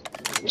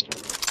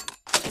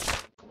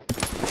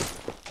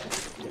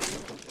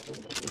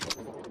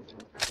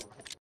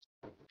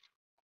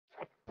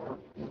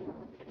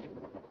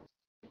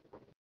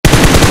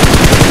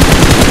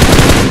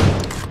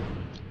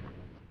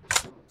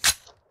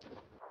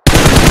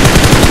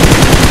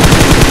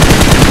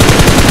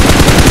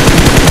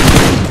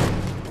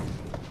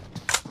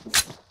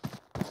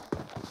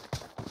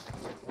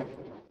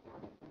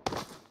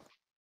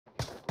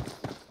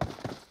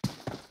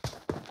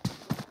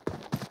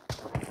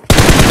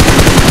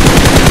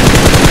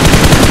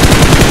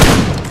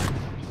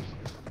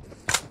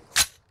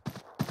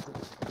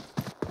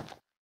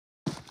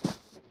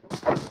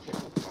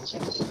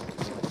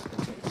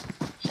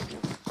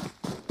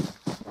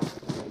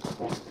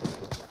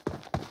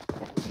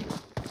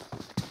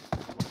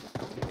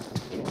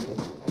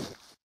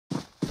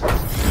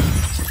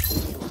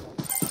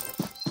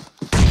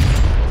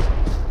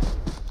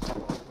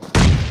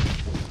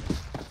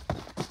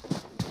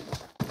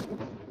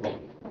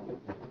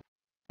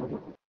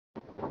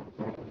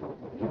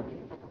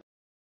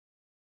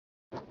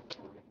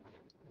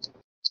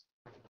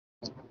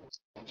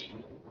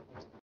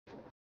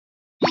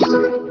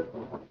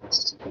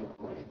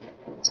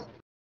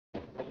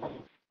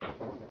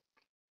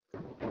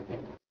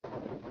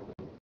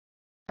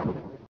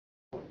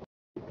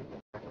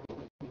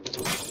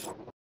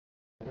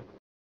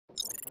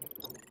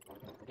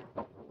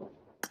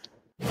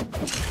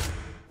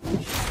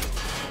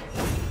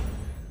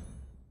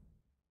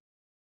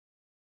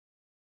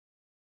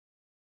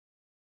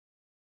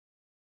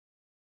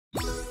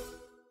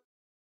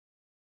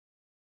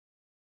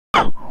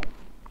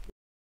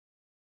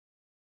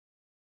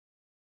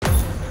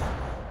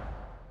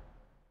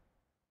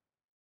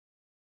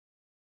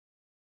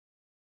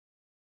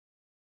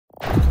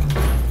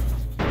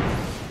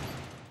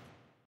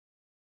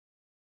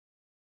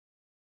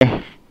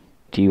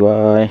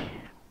 TY.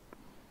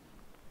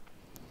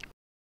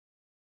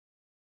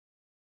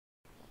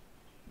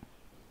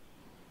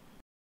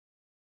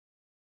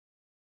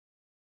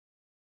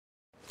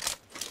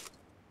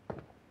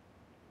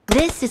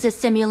 This is a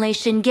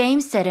simulation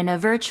game set in a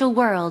virtual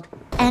world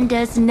and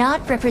does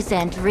not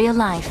represent real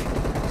life.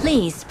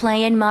 Please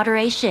play in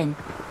moderation,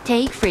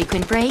 take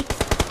frequent breaks,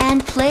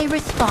 and play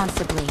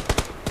responsibly.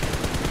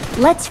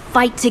 Let's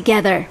fight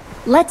together.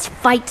 Let's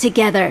fight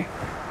together.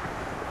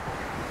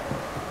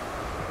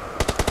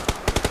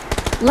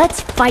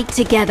 Let's fight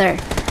together.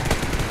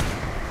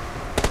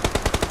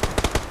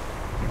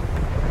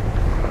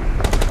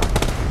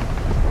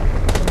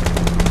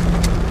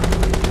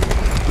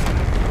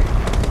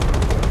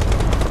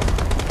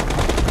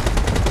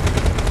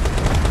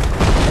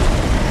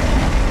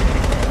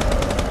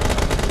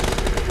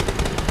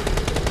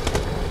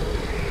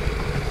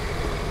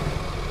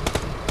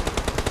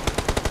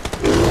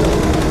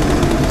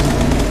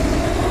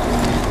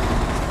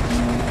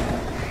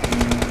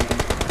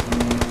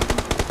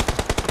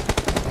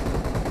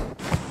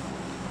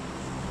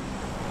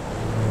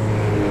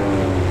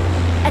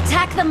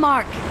 Attack the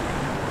mark.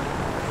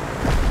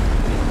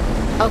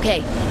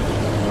 Okay.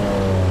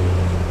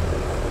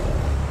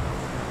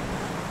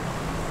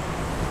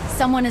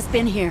 Someone has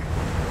been here.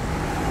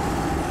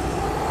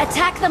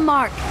 Attack the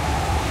mark.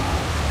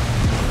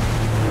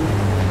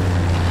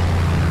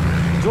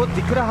 जो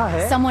दिख रहा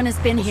है Someone has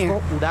been here.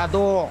 उसको उड़ा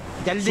दो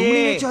जल्दी।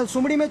 सुमड़ी में चल,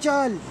 सुमड़ी में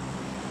चल।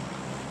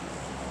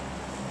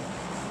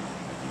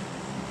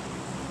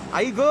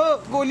 आई गो,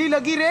 गोली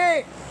लगी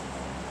रे।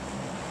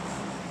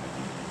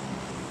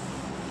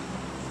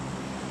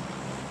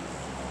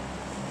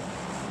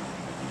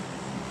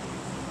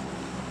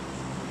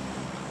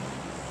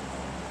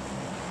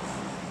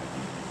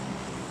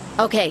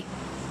 Okay.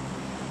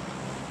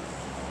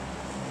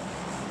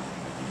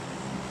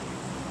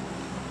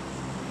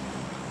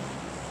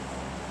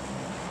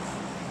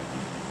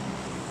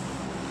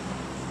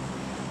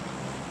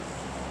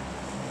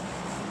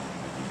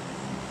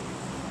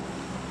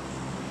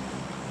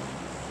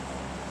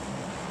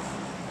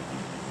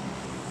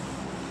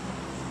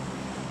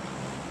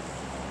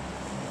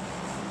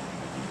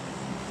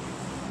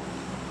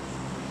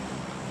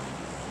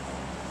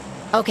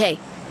 Okay.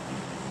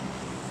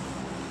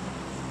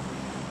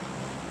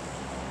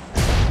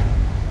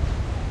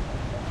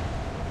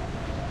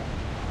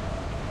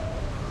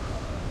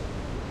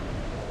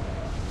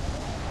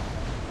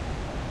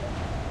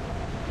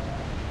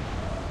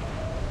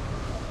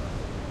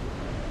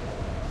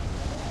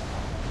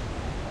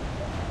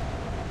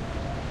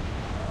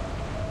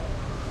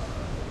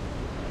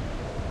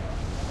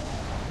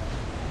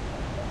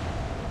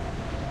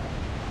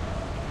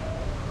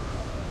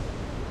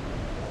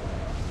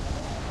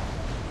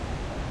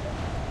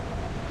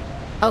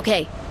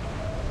 Okay.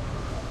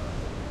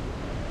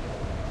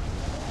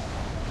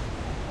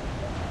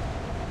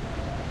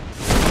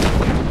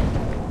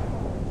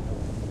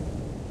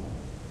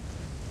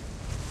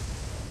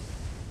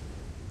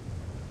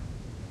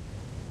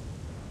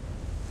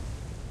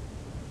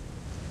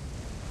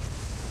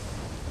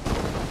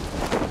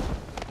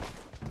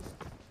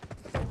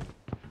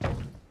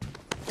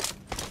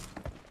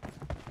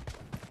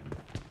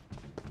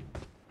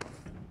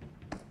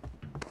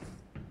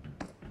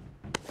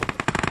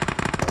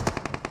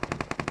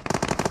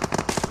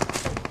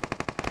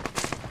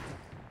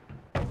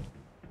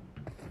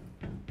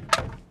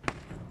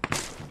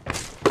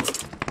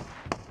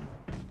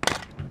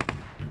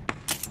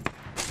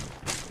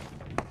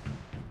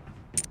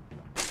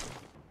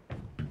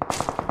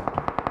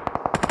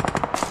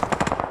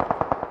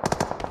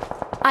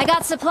 I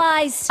got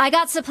supplies. I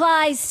got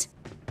supplies.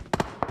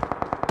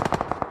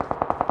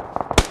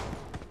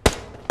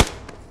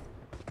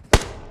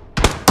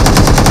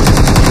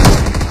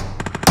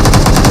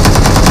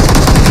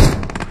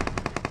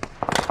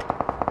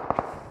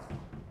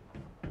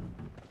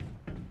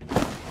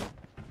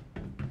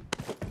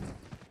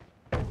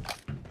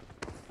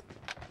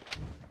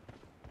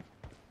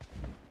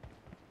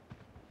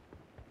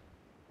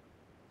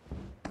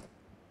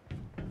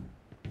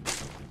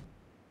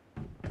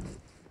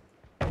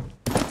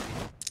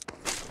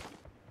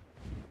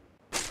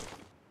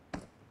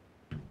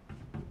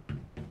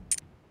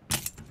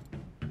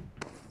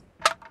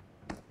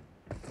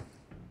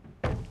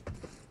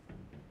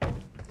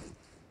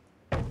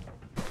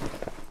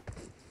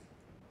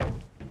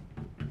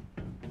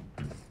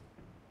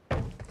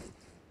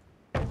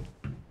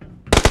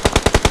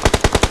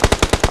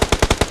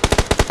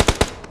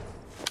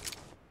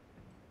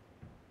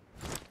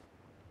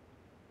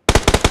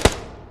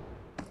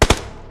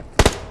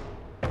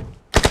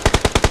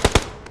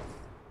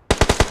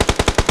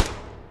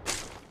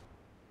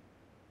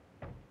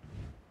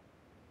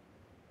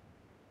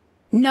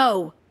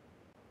 No.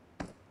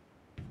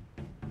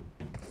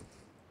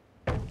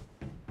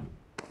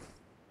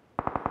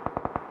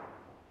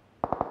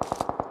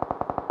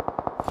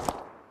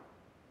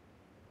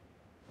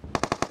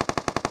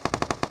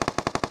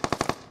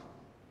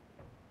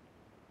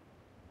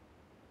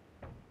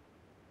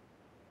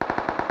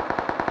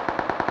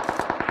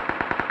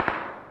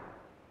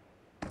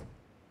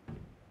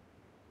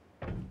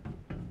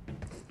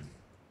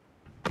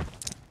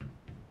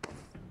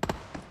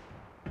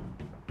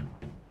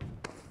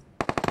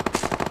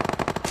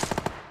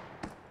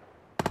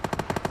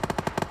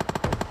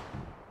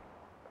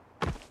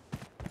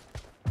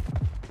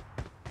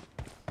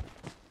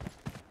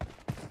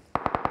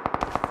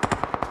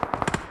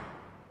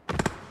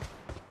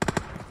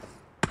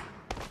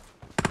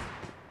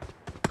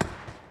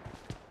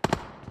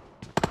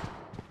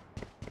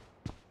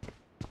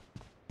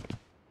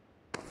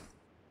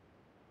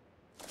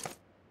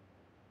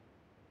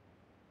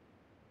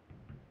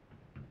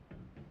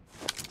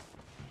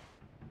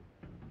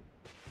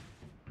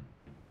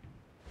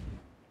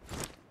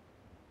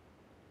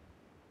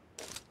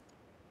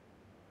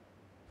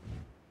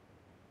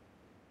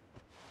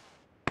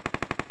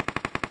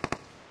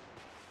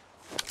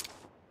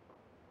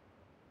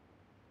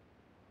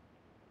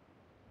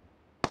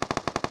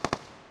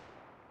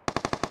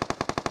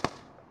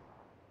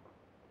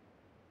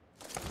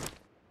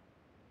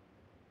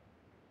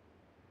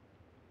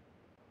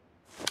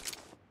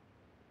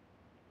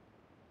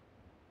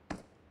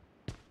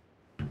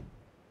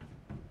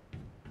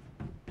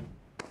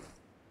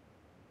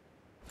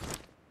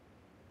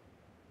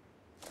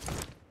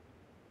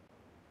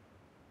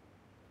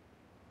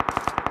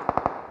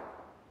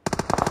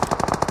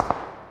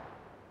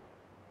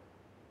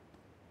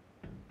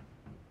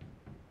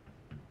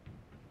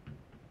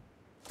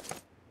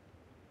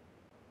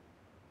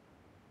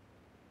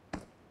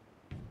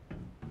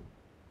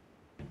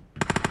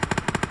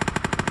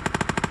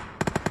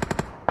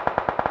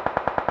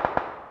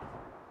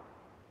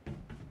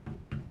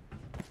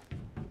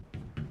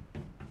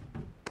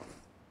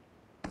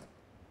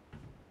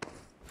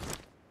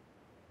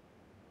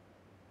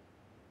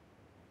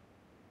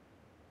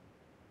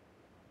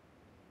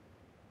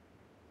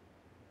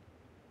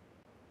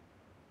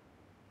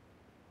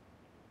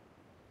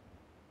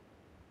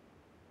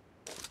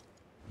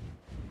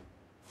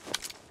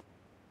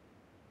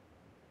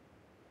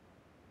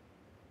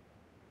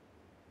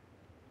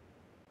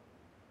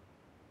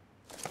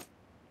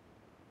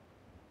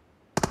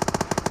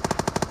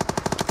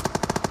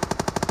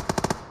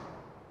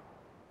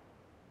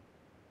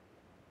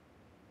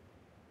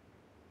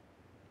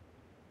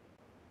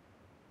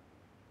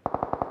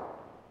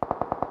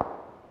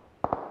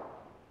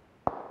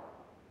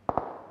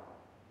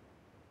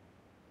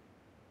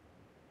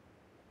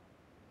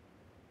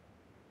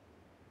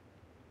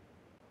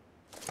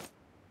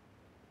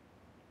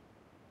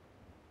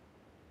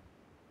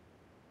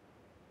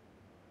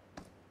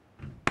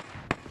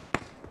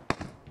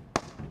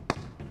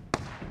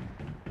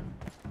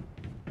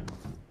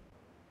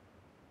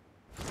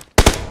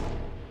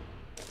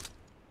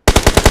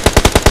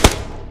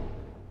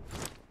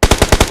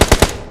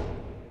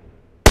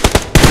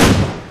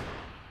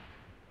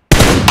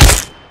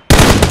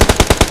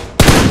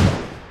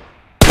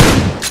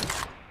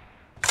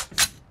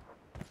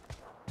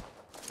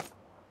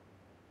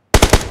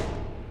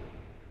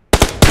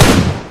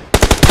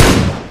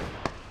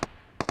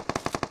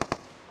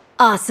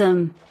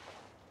 Awesome.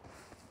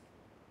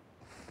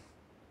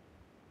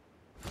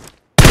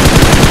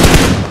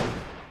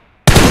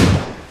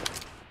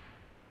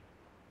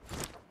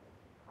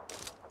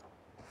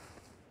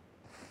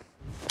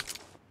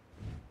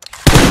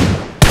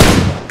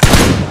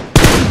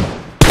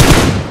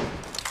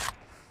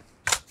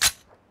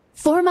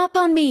 Form up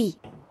on me.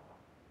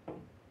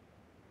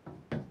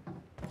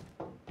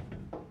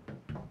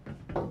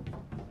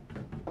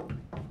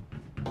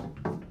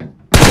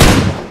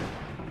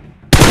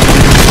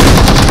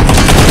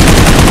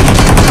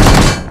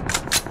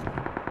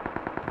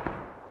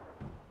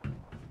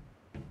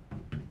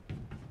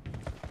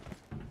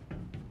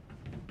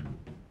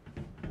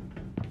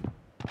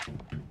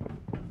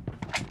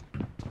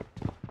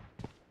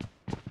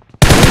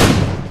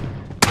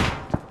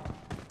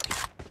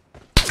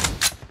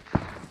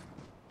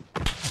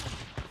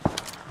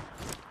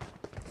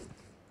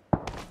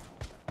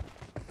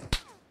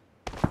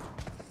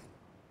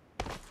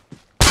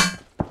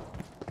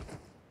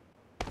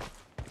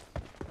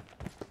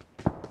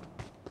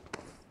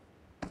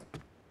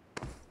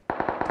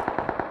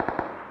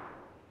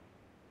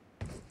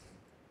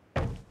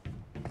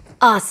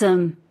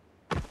 Awesome.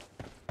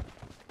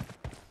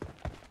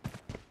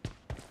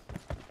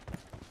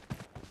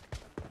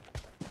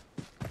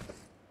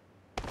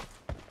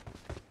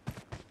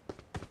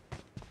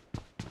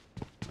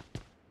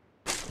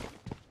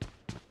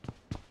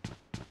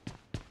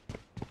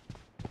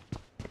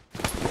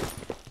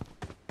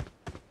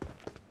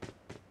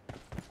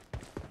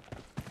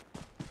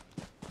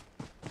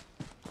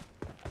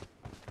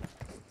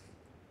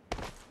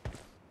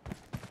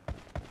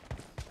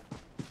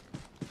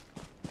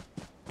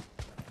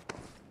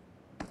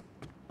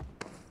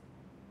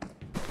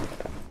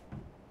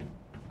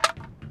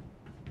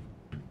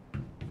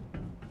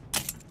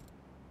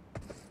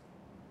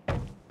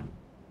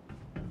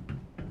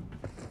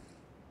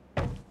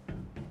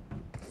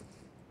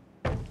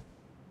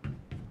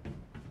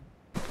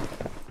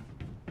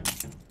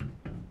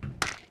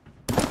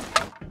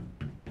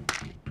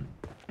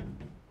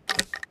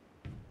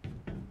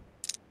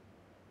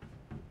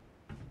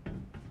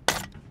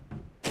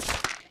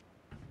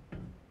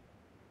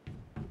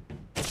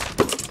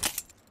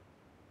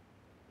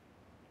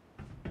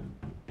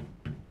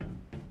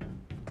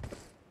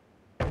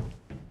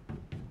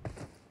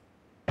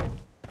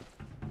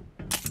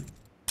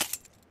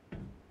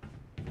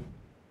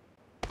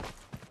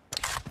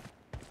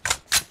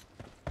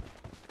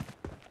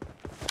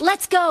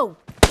 Let's go!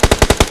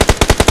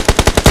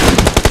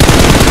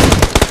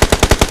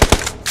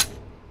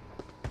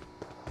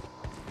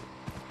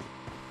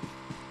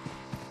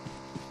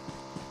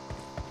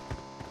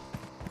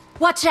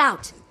 Watch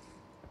out!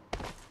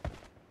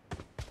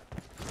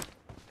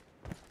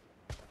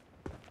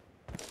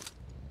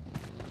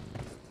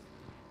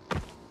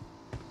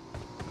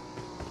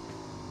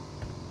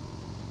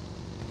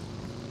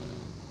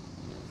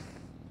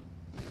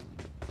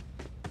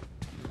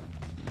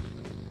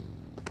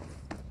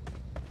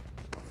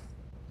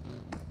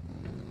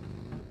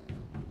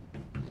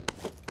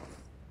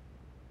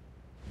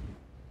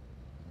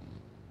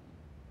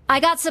 I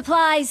got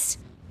supplies.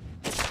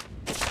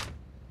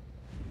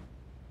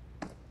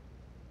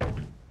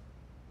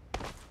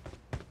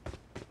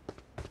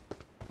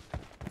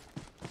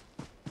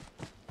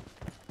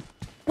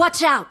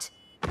 Watch out!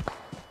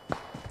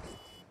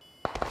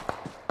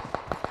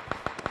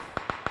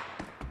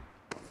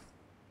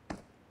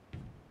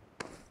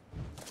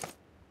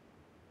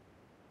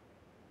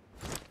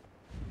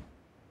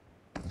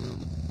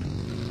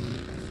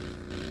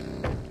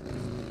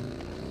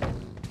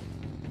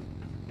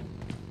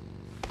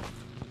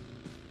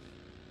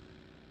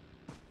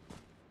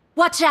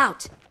 Watch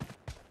out!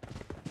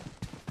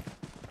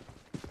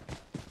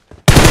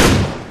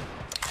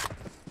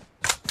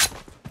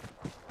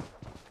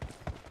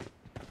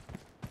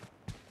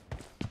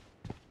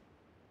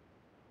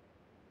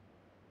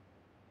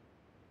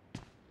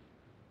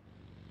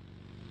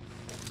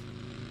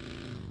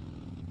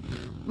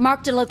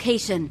 Marked a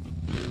location.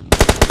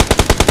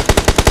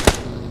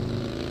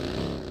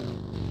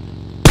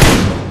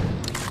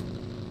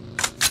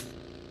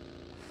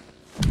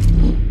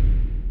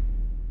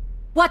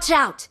 Watch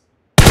out!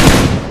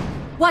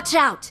 Watch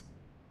out!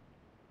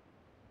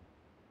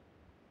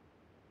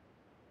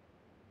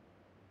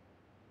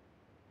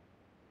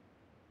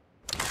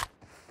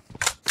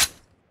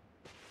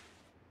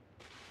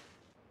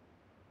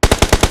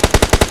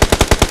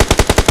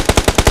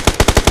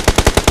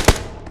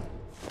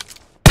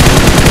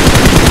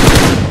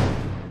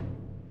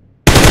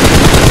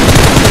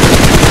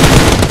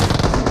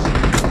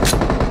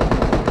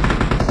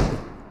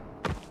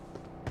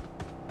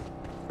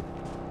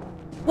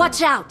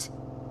 Watch out!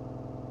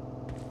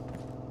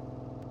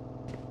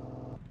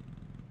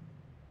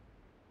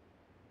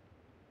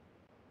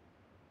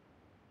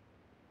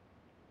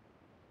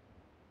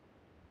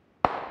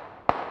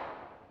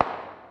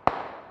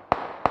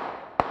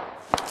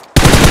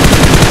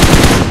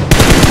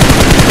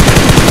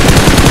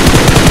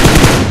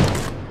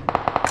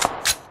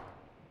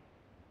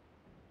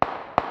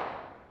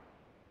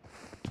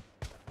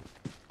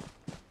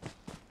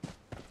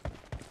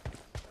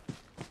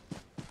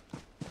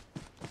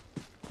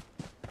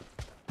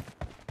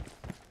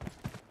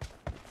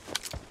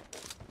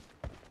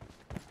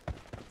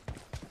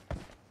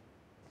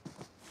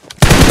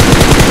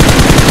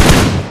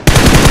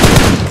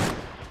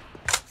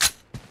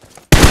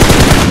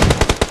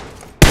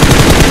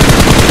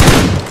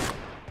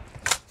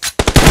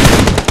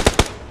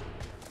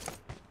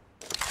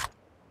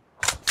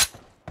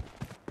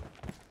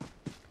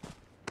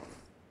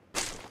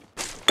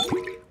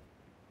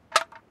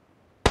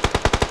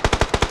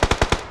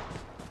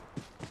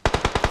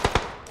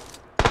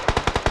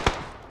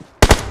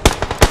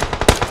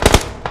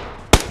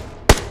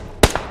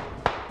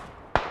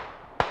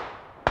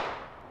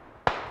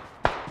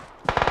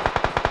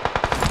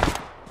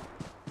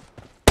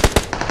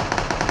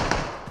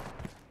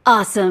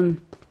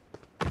 Awesome.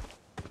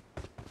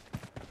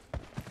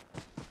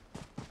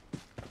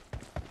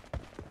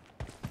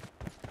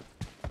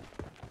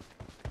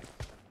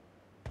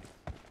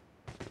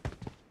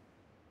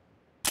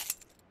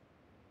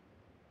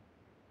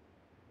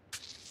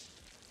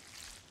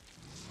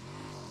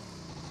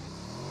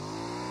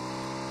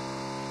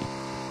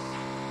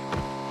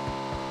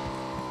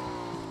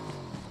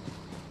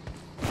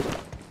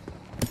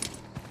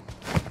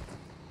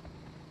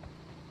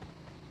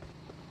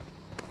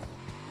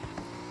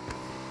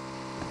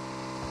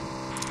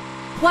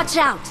 Watch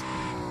out!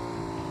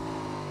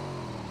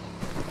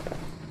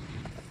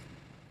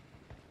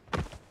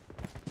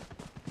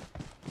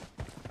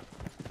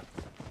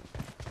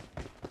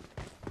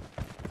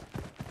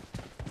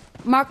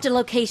 Marked a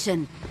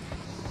location.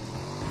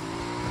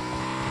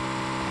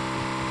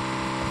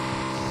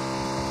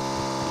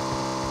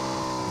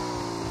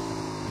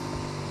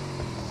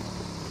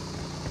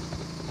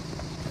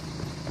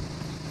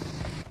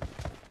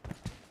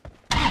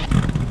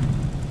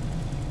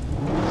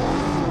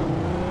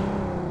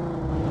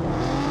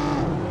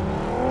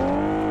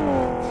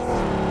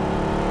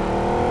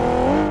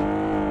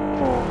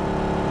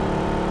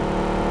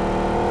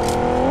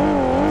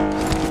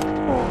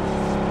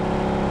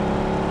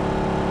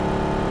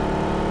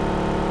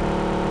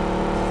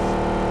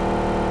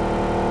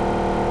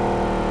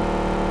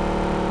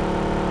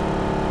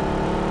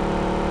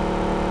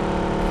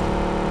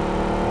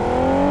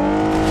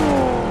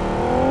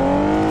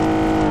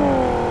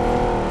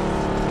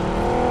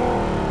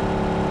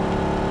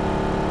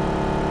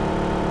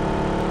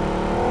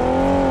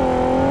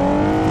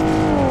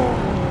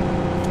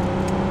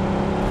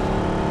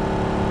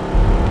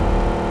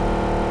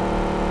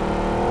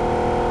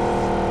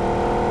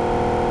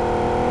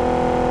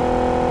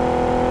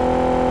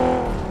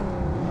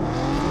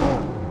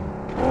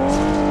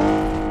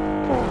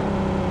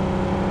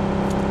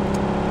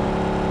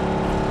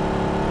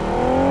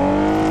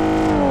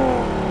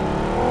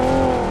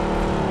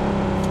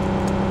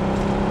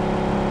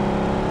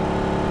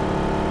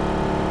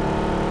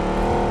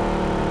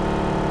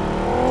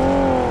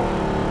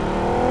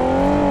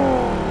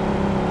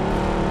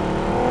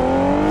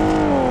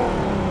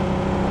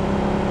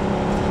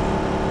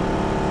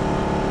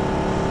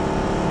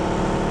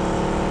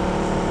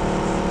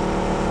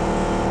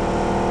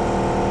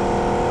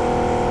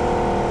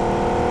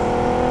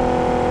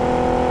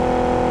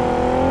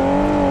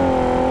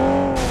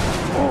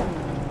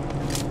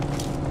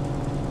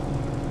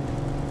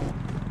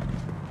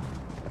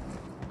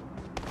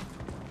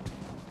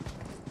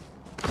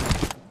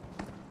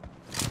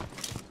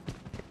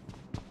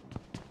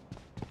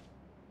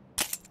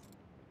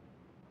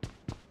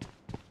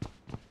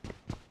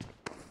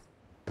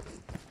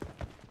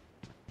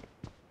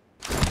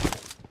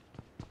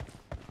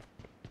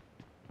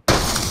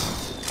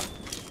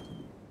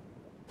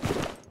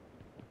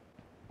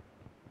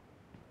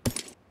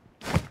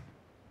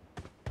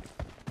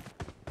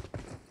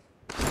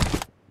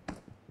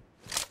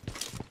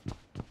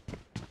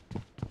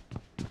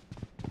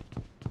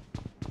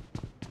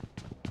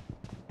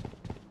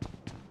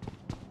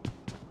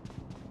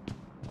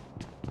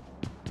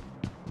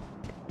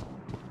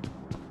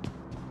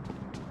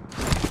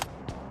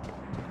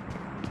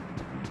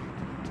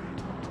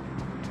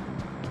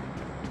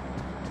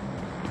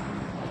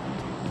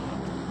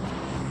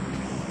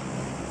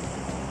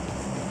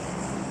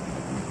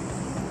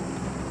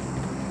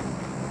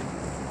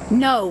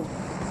 No.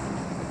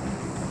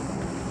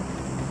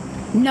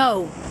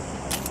 No.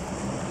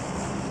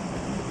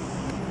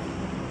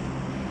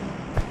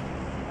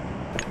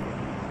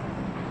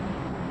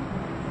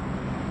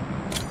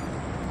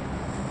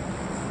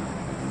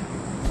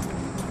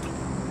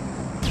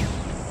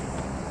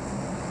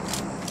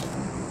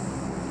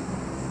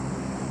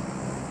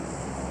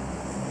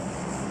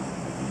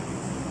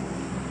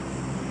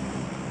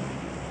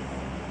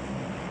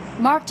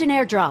 Marked an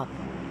airdrop.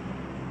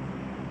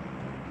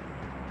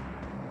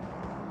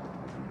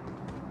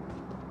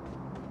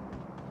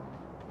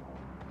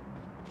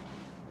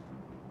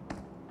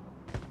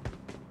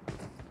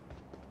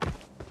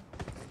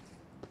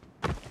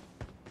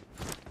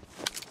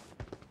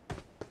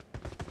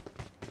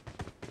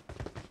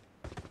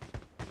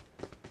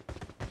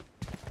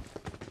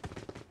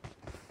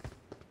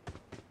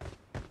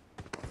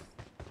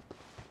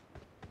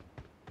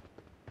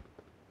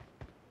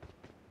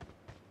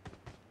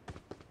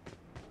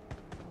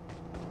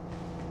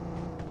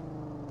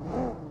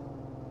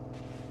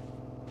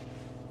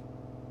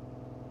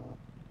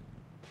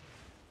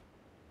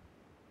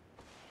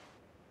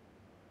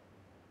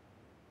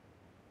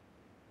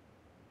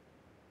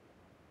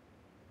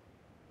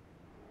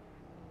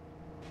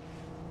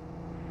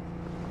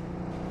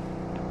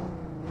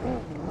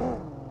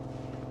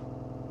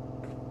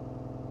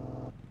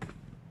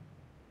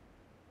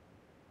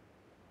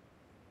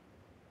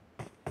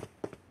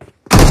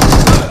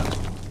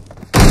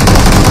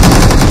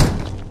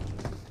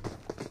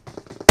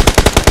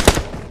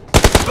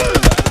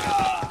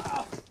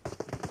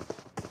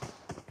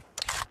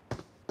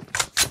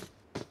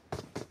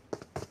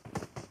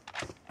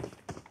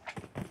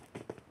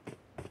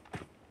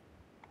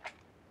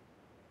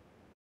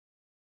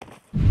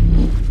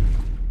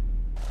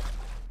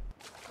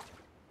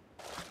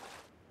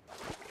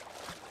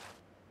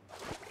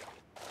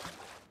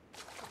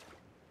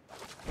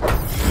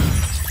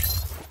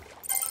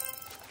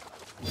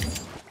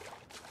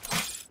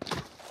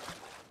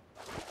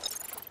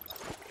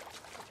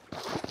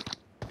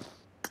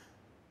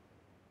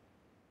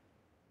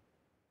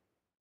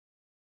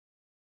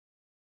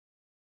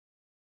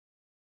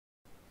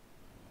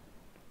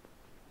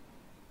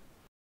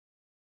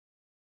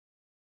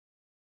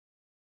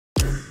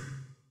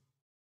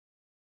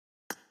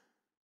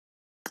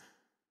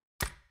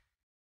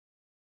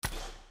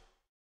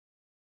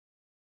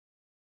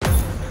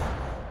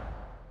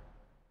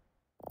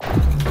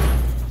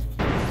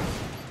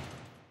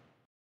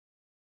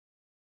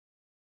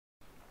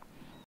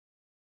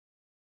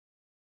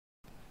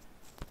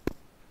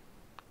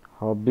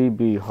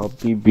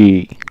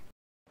 Habibi.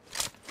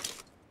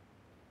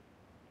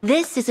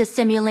 This is a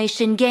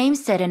simulation game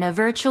set in a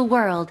virtual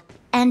world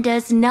and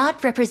does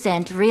not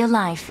represent real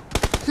life.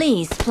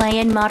 Please play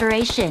in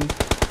moderation,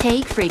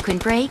 take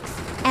frequent breaks,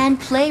 and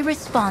play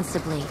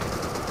responsibly.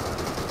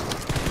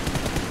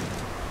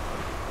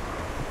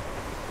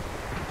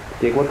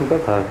 एक वो टूटा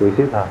था कोई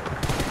से था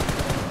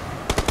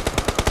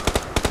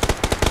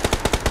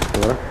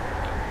और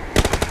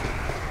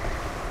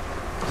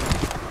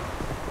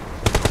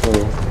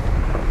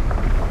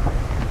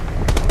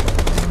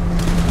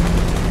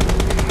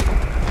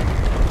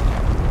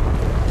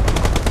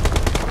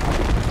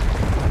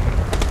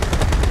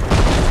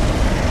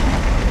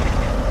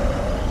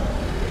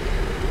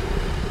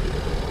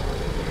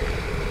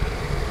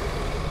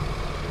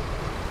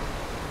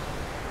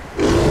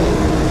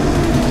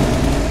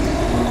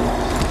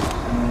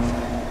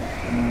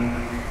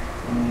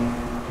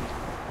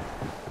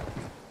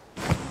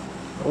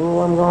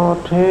oh, I'm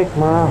gonna take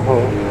my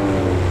home.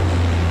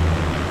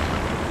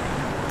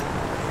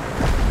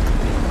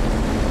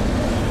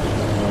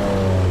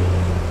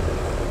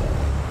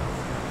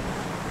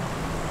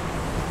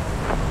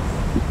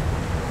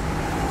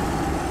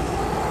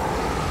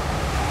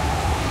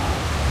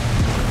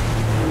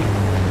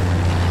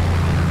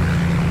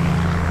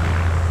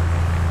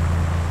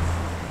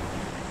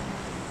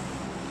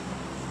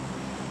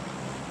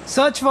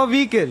 Search for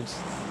vehicles.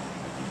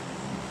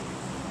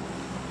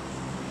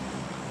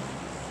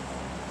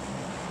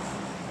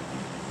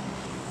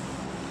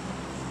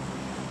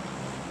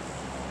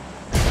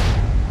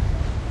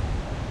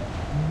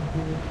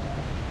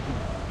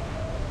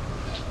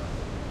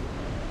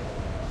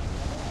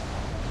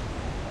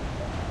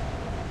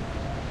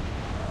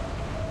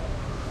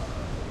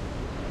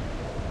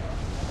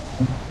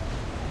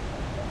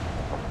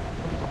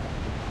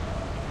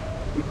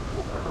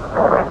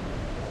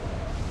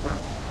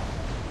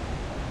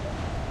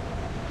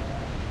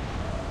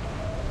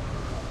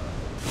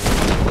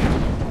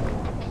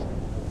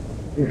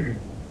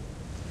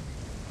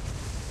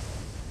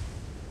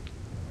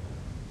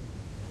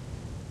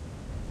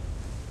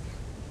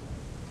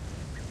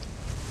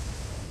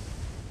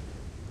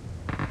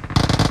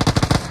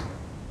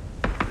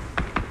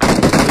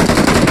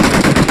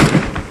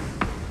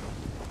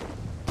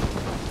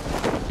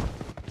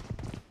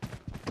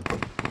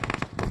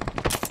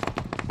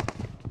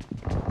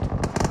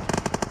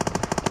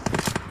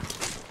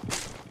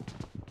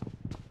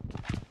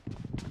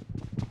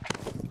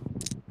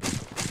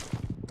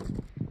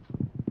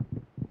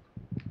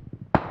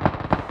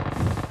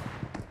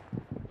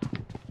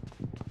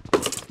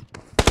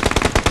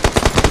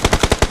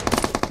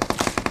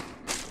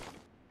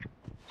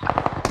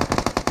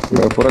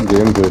 मैं पूरा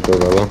गेम खेलता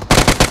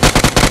था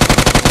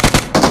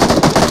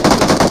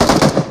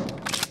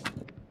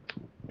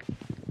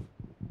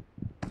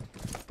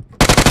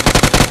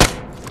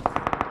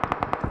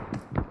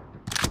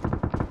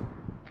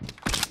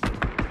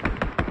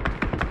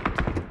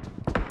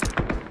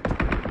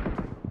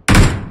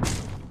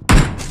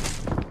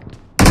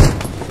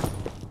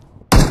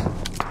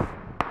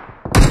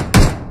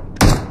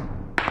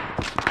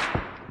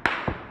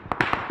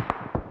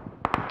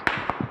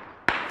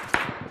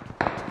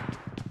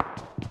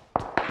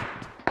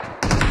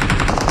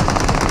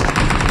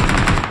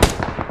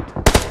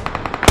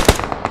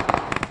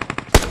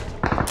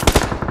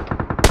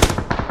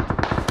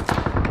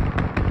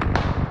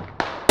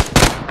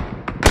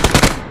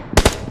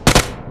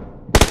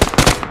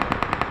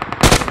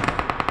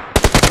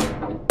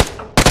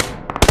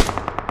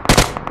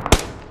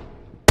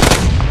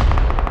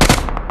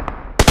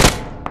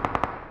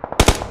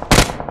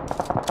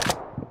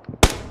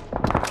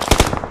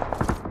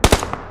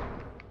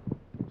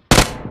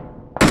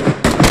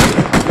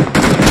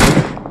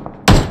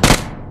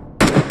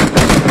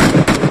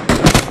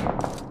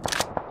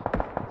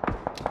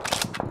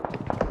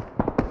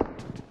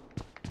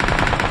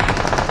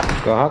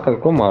कहाँ तक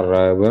को मार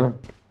रहा है वो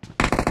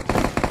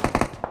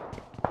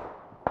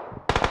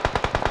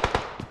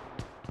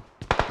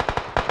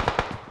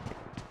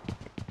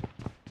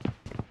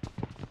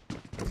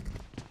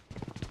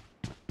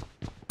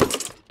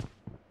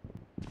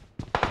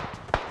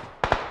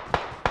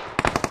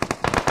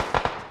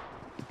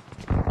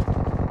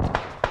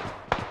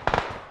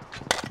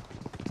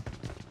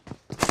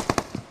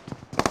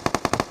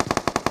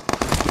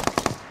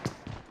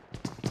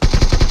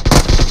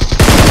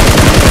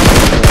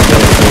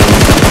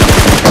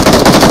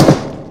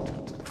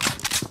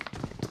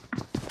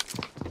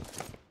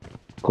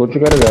कुछ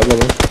कर रहा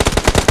है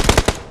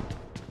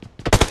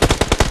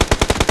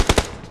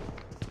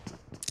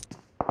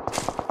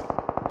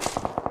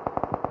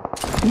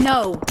No.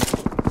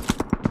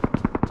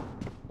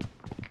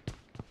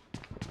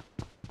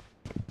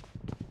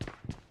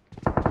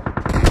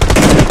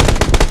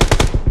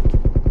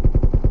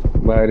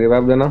 भाई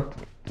रिवाइव देना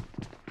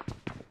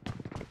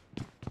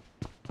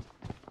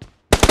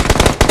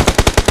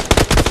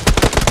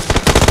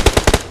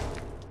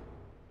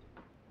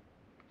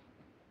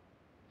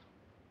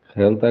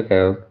खेलता क्या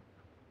है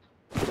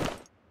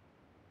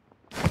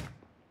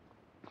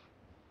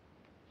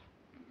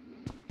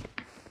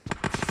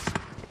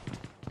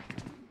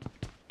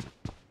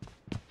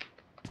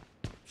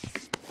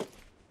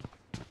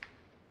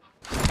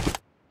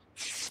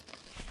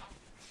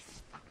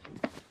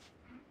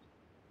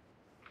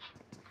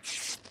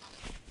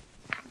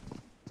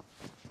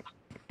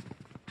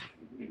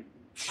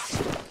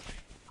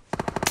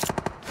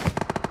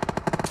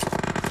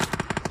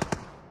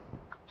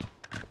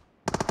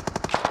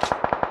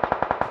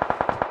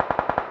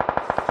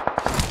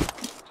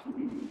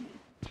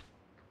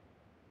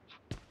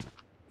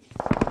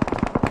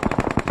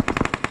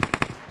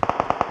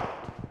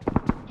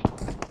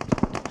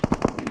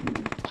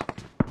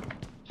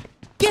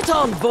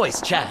on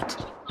voice chat.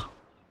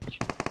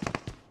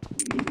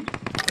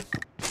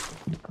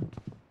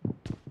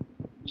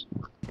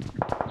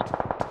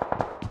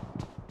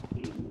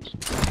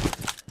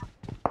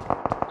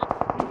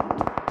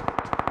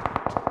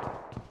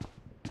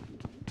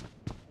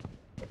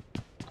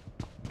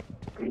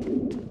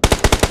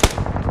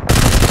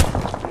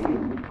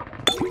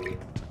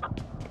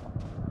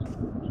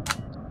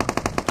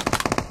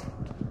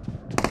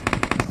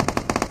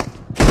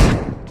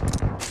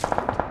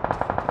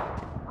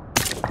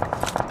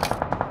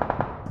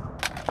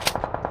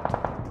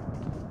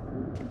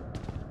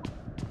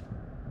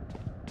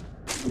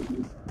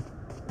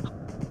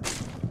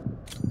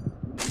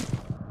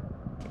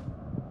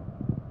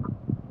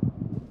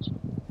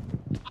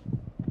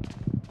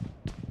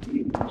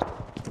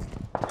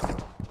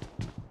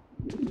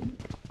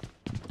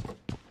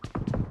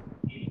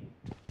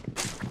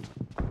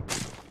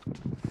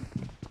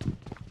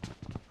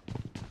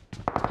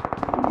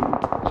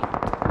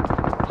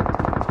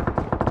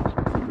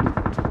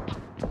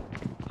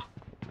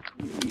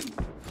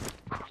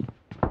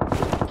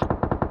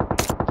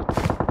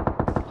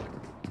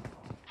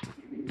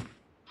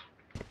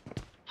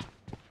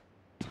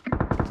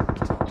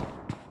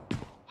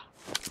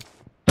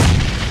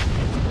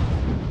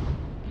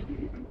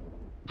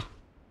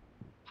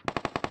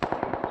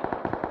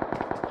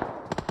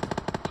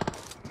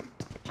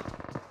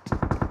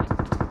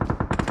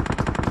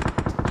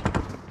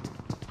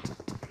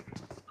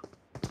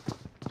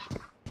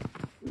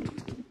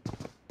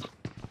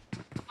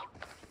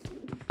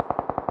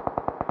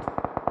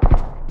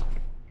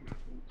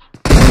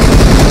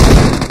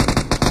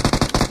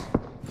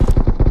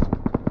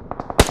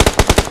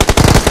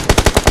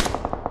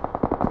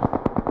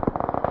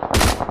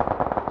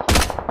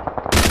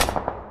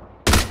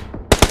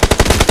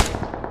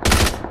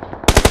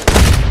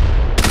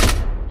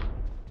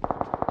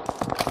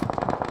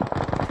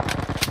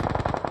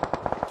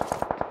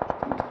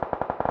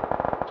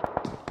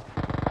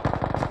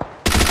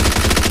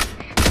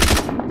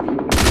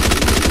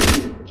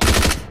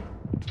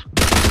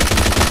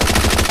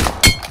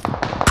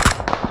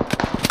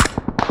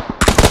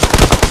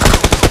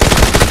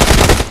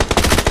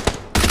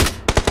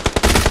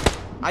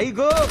 आई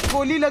गो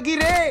गोली लगी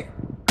रे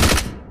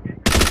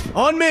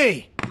ऑन मी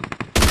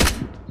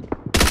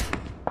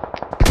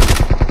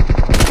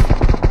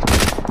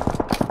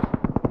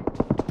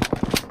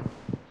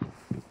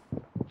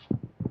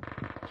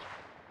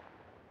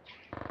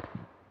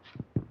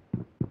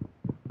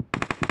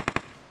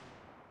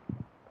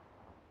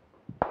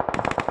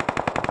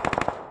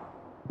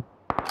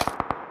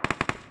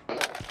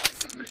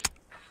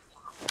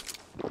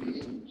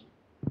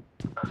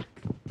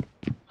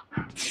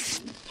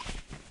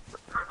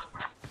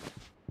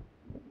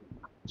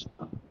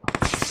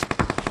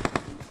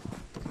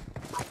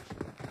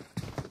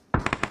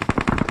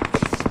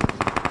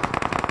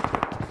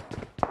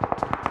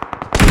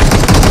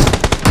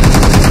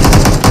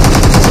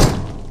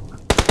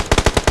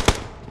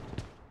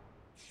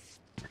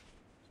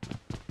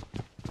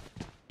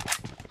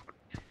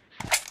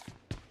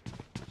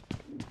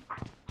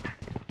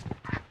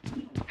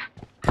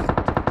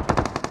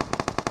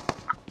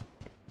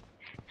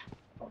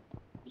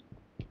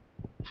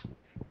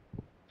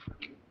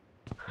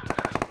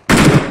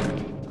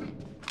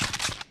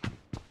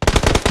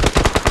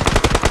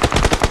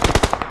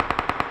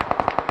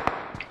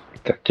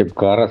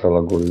चिपका रहा साला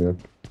गोलियां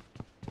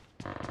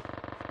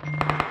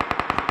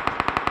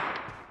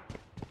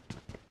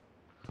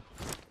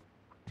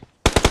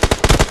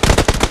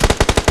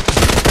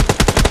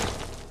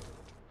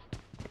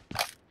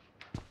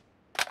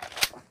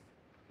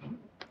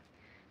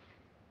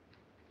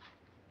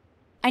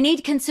I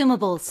need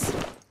consumables.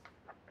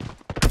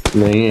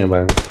 नहीं है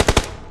भाई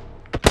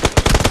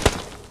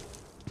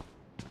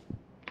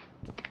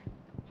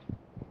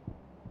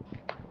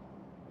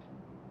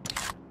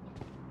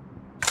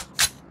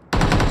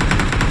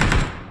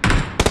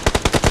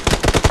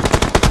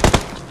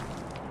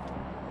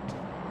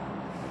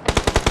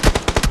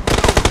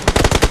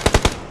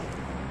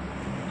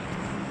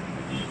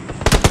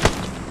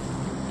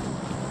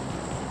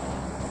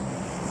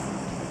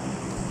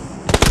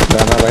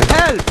जाना भाई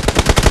help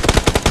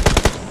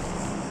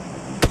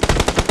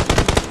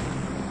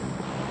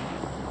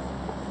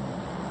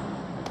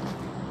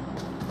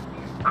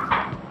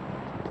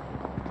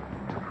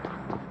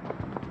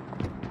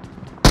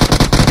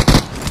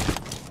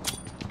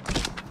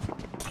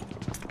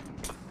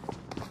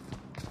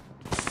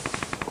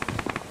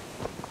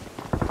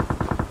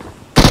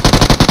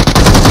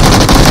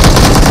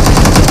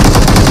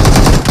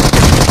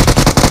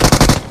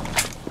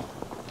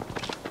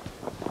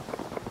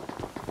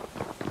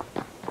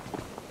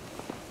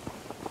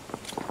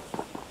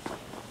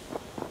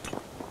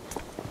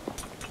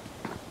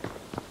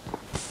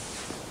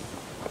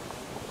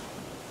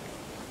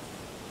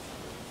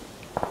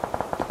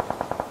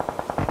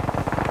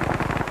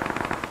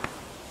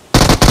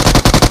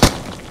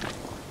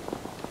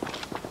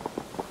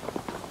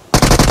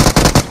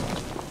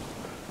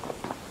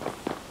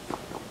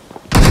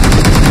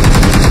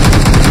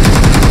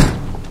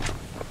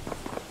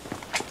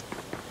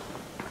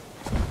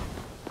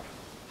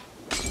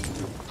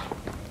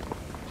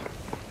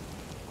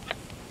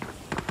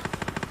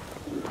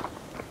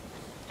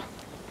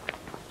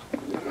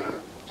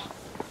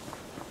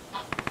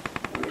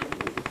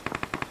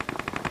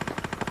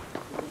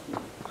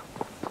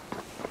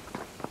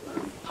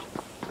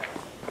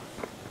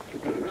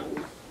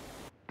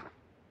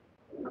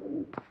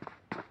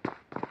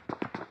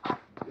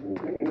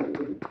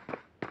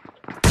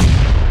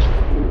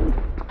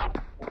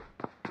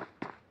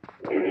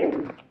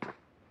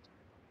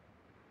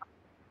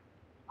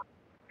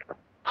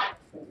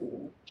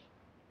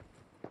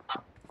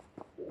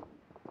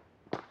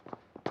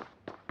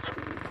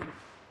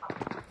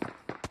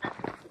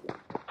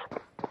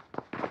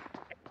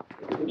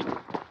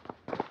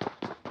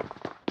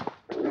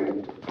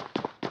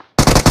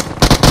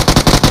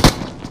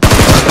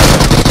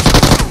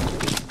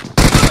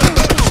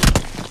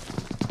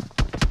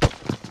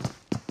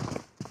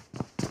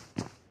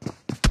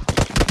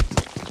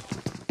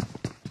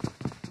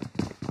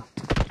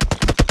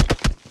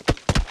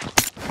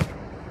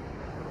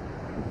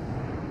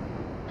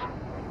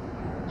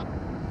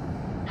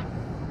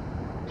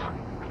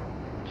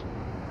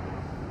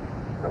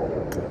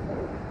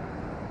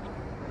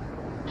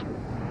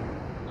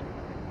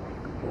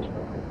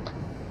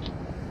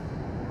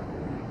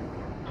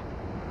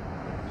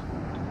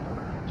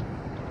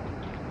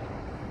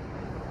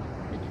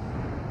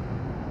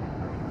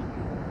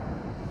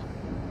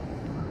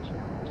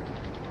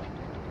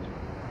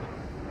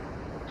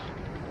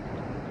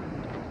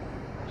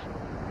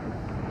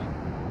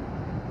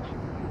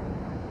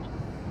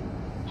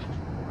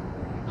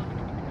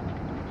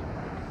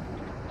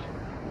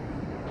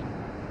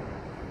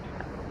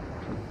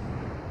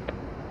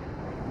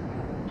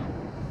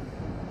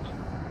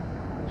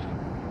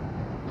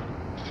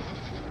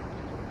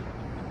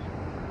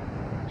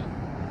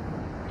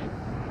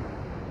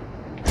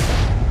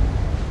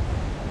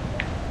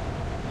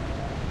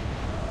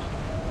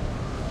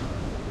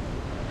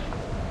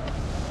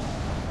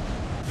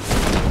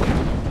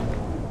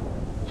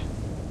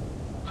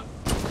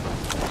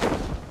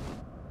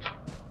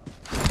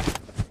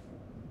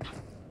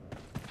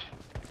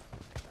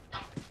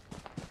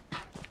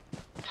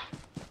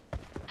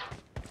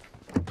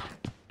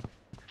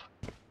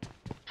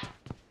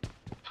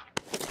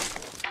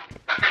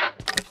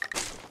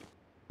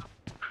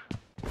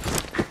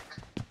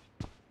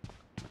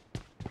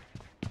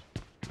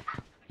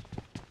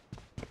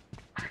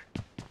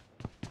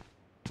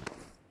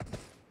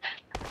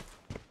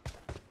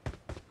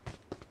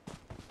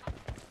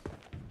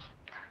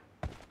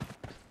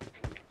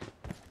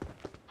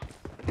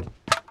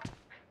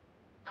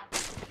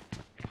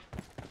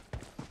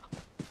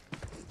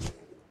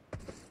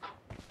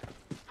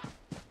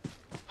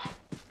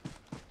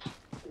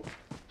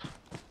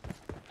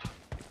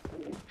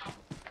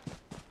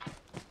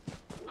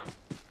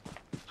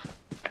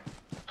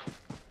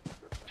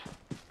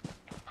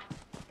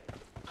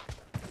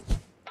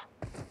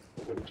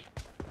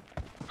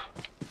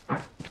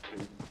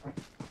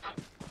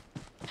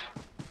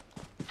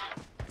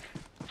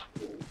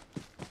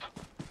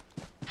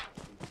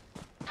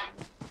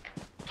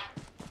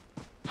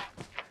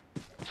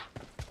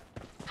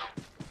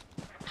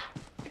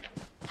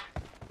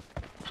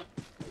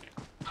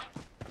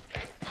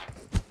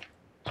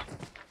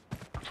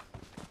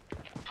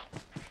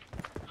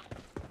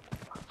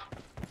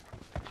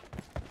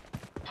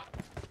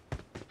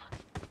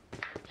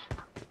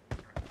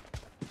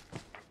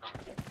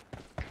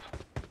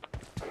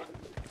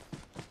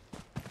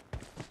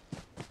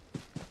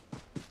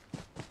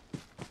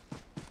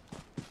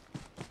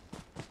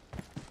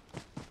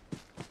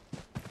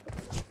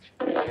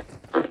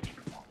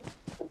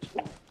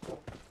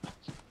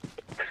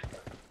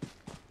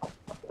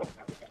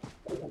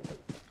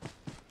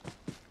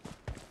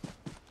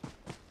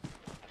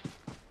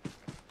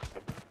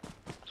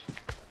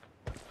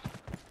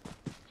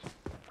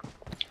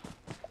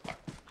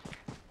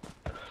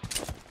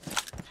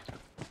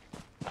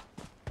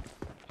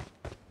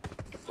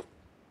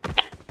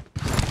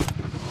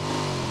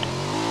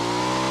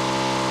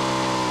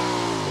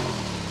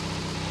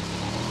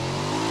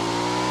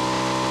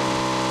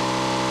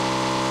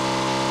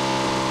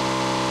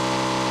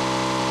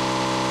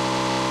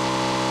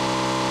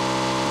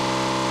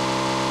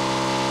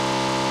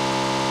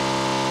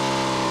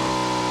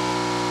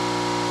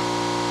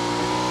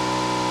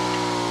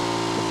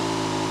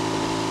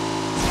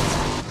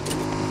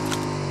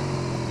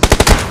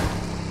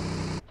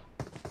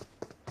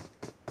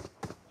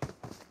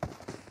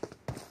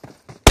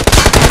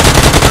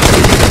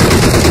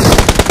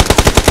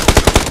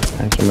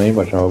Anche me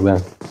facciamo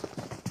bene.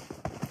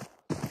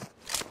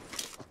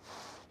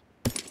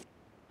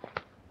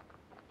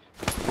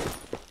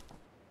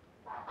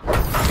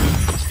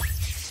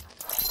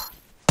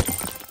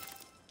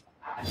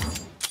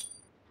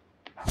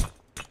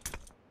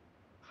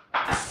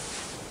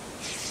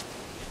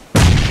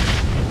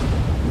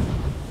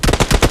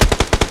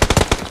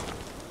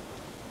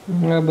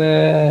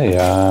 Vabbè,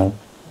 ja.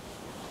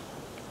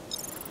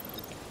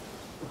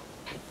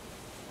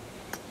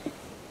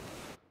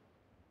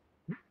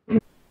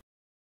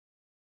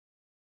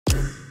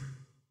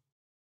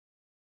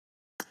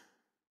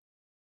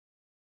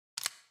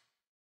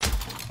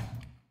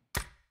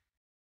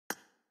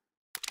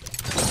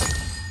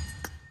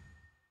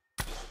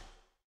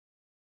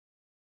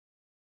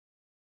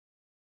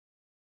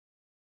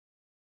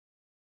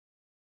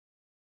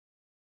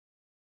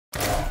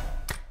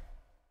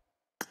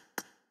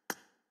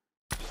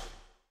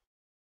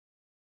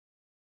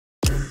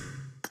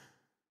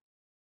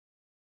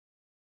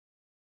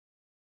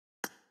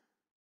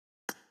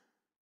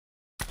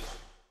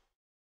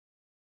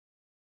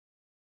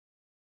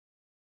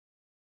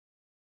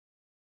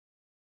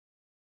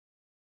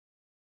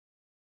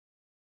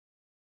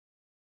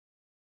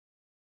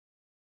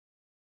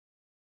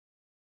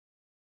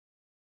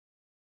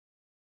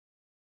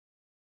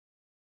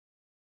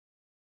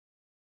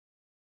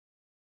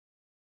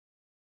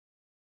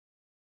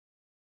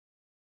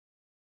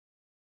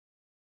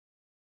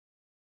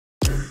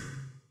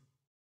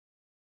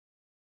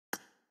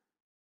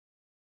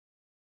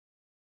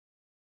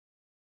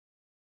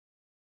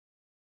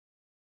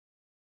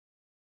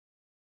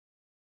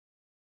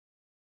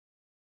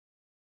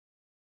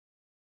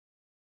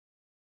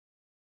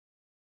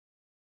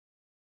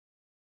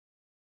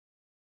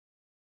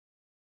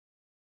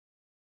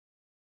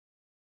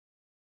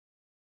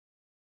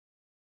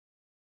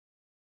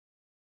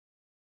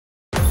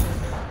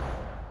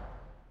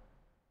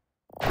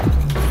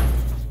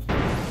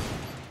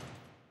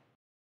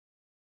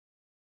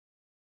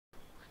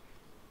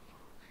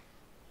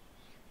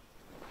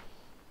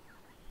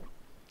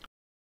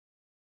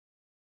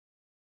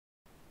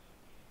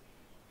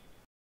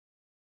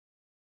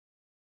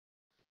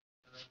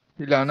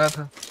 हिलाना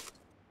था।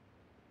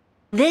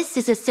 This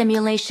is a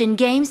simulation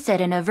game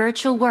set in a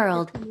virtual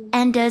world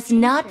and does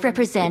not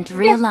represent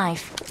real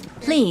life.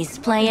 Please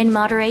play in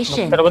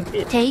moderation,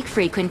 take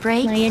frequent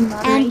breaks,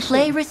 and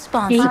play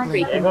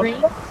responsibly.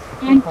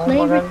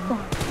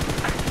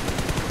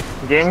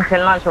 Game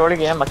खेलना छोड़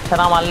के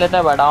मच्छरा मार लेता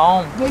है बढ़ाओ।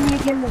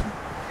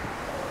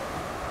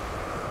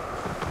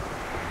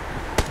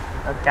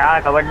 क्या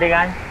कबड्डी का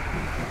है?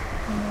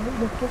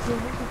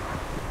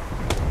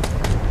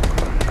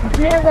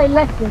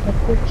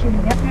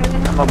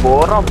 मैं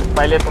बोल रहा हूँ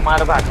पहले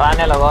तुम्हारे को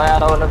हटाने लगाओ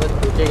यार, वो लोग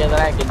पूछे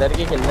किधर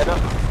की खेल रहे हो।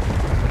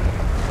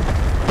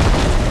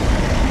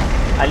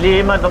 अली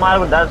मैं तुम्हारे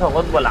को 10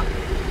 वक्त बोला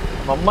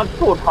मोहम्मद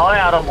को उठाओ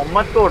यार,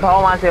 मोहम्मद को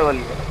उठाओ वहां से बोल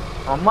के।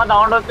 मोहम्मद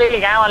आउट होते ही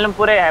क्या मालूम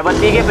पूरे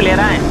हैबती के प्लेयर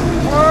हैं।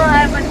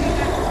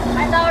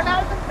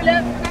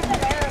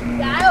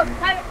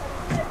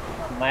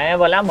 मैं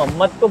बोला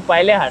मोहम्मद को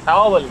पहले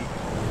हटाओ बोल।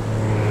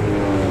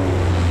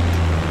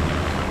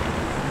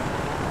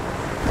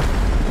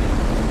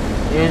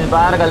 इस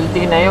बार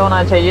गलती नहीं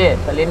होना चाहिए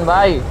सलीम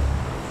भाई।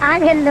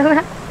 खेल दो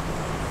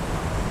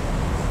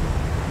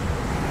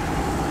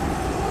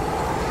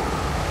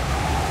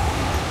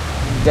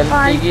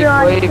गलती की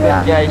कोई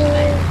गुंजाइश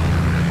नहीं।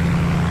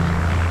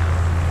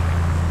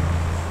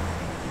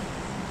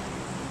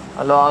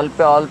 हेलो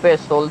ऑल पे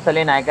सोल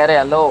सलीन आए करे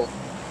हेलो।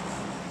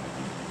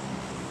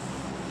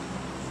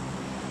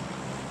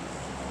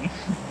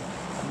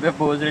 अबे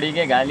भोसड़ी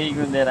के गाली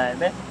क्यों दे रहा है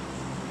बे?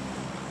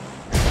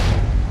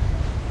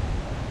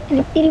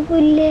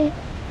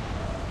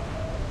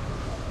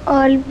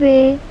 ऑल पे।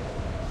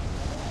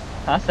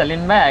 हाँ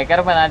सलीम भाई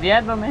हैकर बना दिया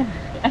है तुम्हें।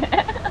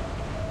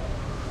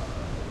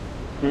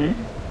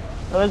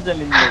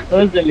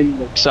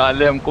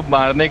 साले हमको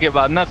मारने के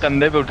बाद ना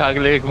कंधे पे उठा के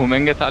लेके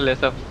घूमेंगे साले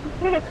सब।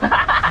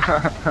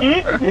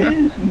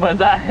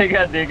 मजा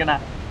आएगा देखना।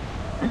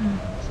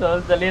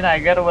 सोल सलीन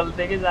हैकर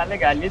बोलते कि साले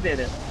गाली दे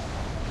रहे।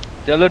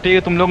 चलो ठीक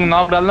है, तुम लोग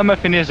नाम डालना, मैं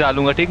फिनिश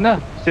डालूंगा ठीक ना,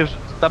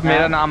 सिर्फ तब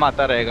मेरा नाम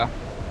आता रहेगा।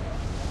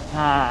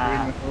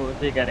 हाँ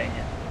उसी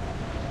करेंगे।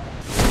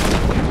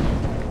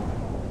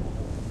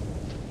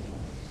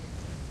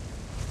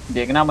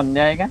 देखना बन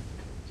जाएगा।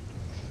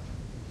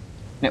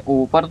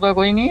 ऊपर तो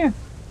कोई नहीं है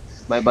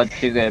भाई,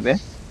 बच्चे गए बे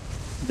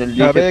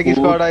जल्दी से। एक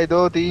स्क्वाड आई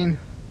 2 3।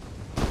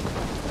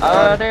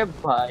 अरे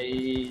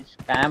भाई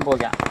कैंप हो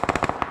गया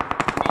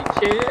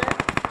पीछे।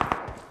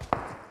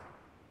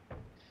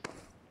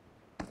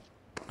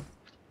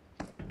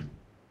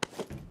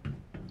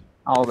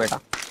 आओ बेटा।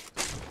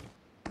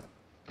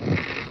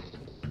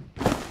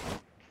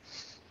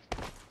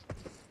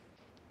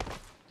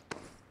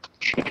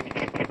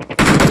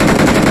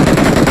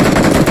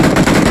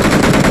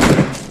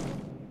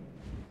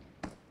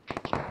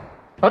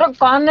 अरे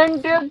कानन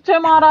टेप से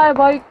मारा है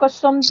भाई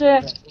कसम से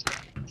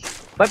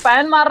भाई,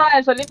 पैन मार रहा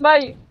है सलीम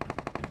भाई,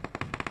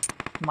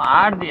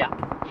 मार दिया।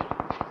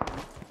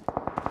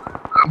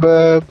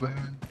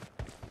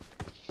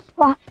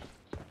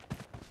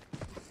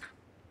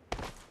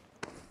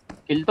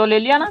 किल तो ले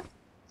लिया ना?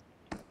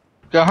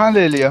 कहाँ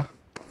ले लिया?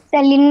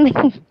 सलीम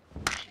में।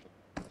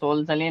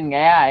 सोल सलीन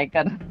गया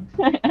हैकर।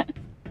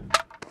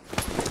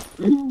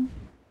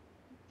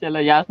 चलो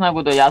यासना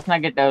को तो यासना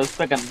के उस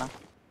पे करना।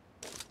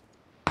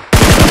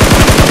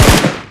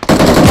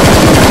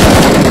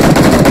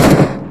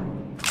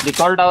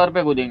 रिकॉल टावर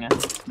पे कूदेंगे,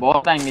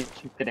 बहुत आएंगे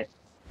छितरे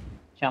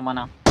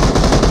चमना।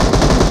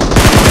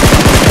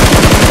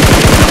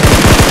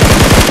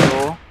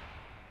 2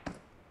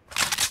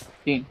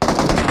 3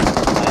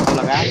 तो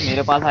लगाया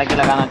मेरे पास आके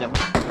लगाना जब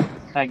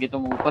ताकि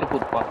तुम ऊपर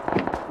कूद पाओ।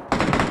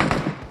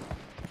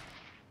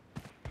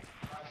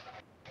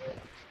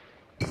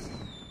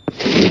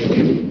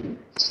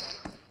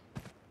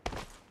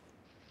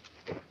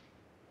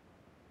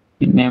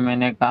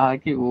 मैंने कहा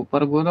कि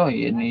ऊपर कूदो,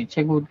 ये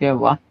नीचे कूद गया।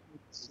 वाह,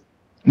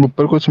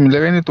 ऊपर कुछ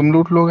मिलेगा ही नहीं, तुम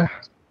लूट लोगे।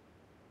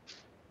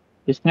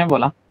 किसने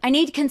बोला? I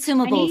need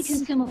consumables.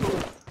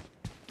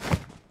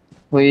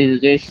 Who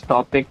is this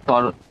topic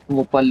for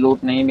ऊपर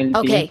लूट नहीं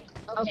मिलती है।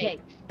 Okay.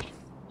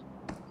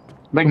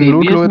 बट तुम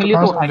लूट डीबीएस लोगे तो मिली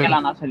कहाँ तो से उठा के मिलेगा?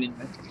 लाना सलीम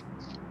में।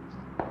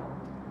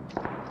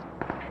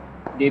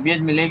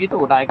 डीबीएस मिलेगी तो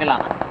उठा के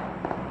लाना,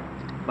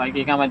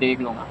 बाकी का मैं देख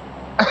लूंगा।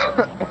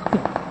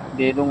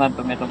 दे दूंगा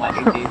तुम्हें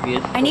तुम्हारी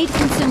डीबीएस। I need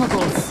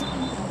consumables.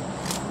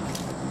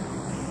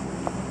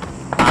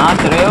 कहाँ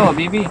रहे हो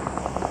अभी भी?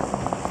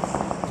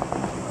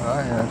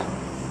 हाँ यार,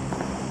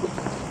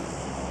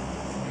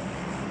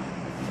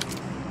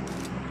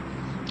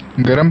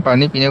 गर्म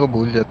पानी पीने को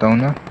भूल जाता हूँ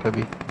ना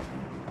कभी।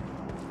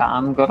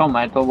 काम करो,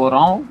 मैं तो बोल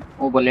रहा हूँ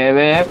वो बोले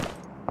हुए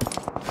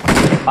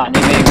पानी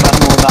में एक बार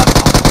मुंह डालता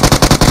हूँ।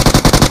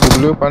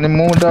 उबले पानी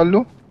मुंह डाल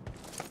लो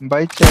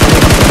भाई, चल।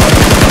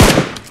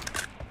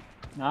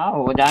 हाँ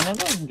हो जाने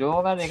दो, जो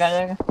होगा देखा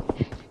जाएगा।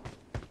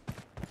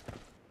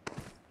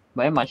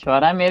 भाई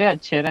मशवरा मेरे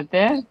अच्छे रहते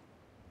हैं।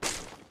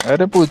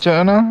 अरे पूछो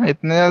ना,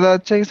 इतने ज्यादा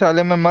अच्छा कि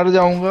साले मैं मर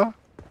जाऊंगा।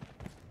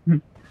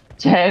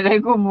 चेहरे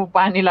को मुंह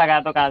पानी लगा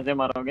तो कहाँ से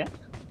मरोगे?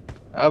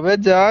 अबे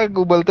जा,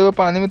 उबलते हुए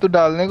पानी में तू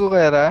डालने को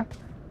कह रहा है।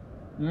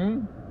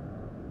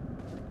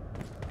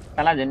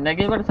 साला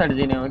जिंदगी भर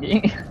सर्दी नहीं होगी।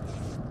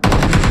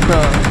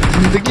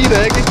 जिंदगी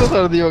रहेगी तो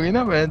सर्दी होगी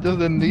ना, मैं जो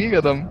जिंदगी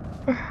खत्म।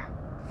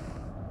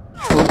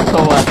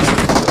 तो बात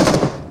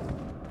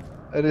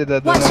अरे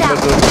दादा Watch नंबर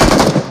out!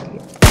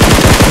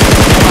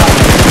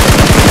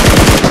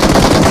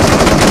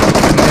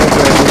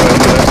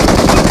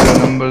 2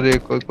 नंबर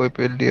 1 कोई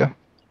पेल दिया।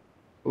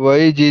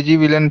 वही जीजी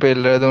विलन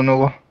पेल रहा है दोनों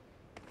को।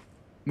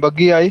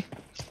 बग्गी आई।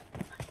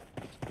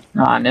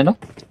 आने दो,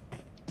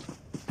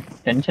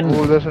 टेंशन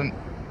वो नहीं।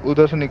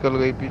 उधर से निकल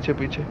गई पीछे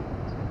पीछे।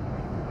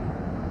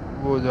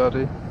 वो जा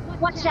रही।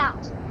 Watch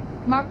out!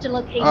 Marked a uh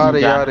location.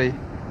 रही जा। आ रही।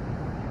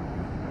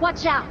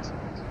 Watch out!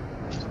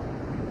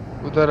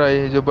 उधर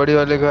आई जो बड़ी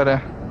वाले घर है।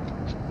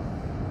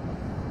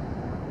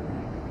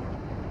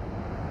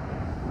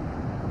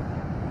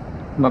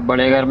 मैं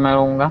बड़े घर में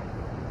रहूंगा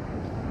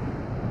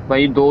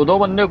भाई। दो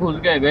बंदे घुस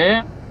गए बे।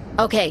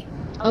 Okay.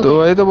 तो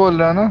वही तो बोल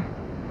रहा है ना।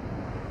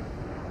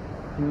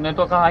 तुमने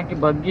तो कहा कि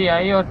बग्गी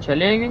आई और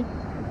चले गई।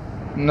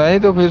 नहीं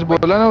तो फिर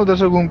बोला ना उधर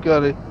से घूम के आ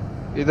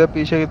रही। इधर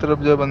पीछे की तरफ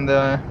जो बंदे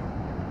आए।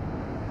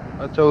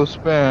 अच्छा उस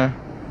पे हैं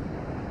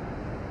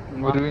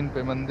गुरवीन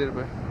पे, मंदिर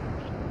पे।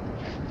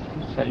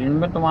 सलीम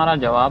में तुम्हारा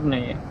जवाब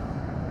नहीं है।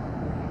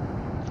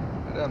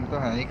 अरे हम तो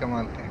हैं ही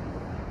कमाल के।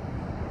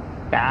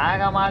 क्या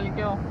कमाल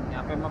क्यों?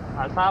 यहाँ पे मैं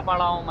फंसा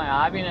पड़ा हूँ, मैं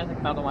आ भी नहीं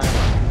सकता तुम्हारे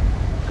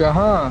पास।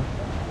 कहाँ?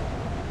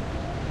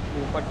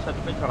 ऊपर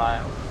छत पे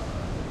चढ़ाया हूँ।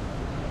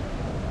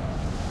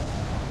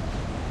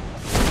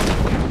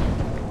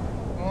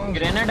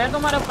 ग्रेनेड है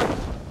तुम्हारे पास?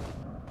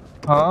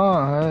 हाँ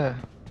है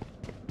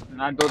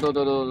ना दो,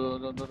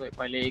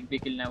 पहले एक भी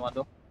किल नहीं हुआ।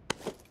 दो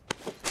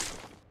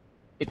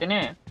कितने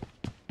हैं?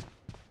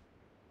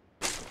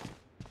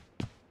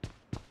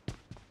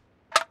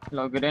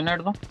 लो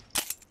ग्रेनेड दो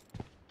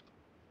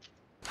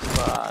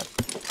बस।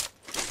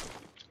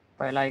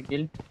 पहला एक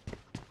किल।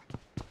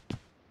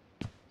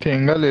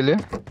 ठेंगा ले ले।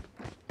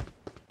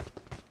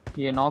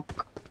 ये नॉक।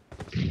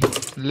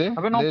 ले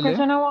अबे नॉक ले ले।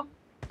 कैसे नहीं हुआ?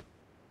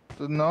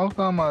 तो नाव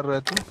कहाँ मार रहा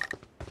है तू?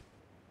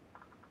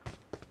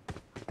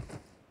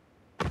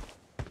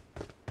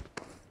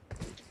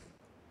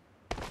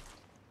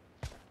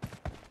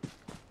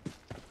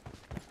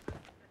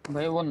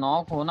 भाई वो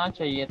नॉक होना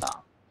चाहिए था।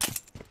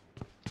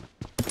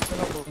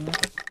 चलो कोई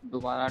नहीं,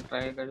 दोबारा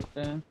ट्राई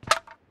करते हैं।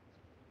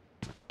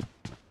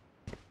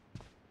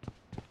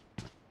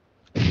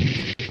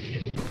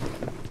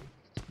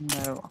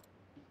 मेरे को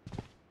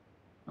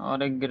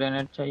और एक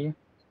ग्रेनेड चाहिए।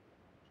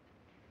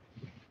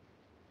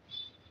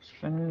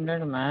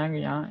 स्टैंडर्ड मैग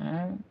यहाँ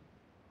है।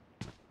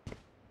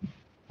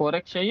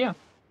 4x चाहिए।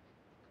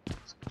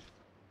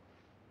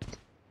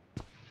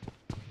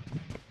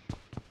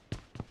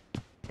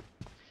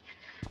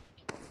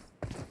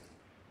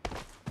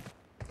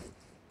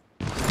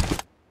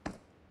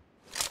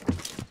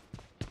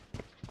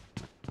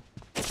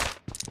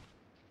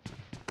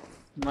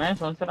 मैं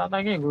सोच रहा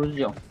था कि घुस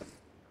जाऊं।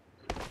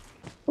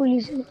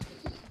 पुलिस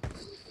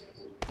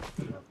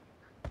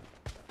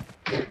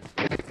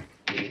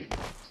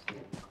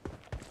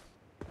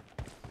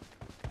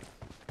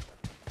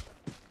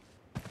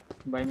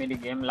भाई मेरी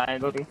गेम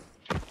लाएगा भी।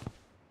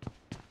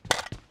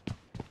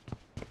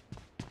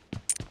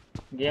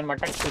 गेम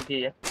अटक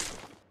चुकी है।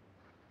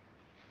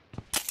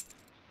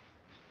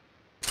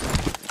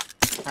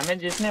 हमें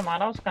जिसने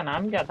मारा उसका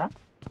नाम क्या था?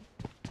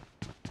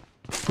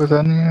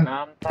 पता नहीं है।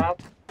 नाम था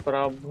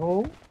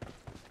प्रभु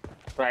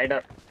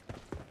राइडर।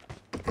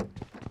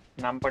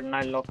 नाम पढ़ना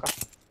है लोग का।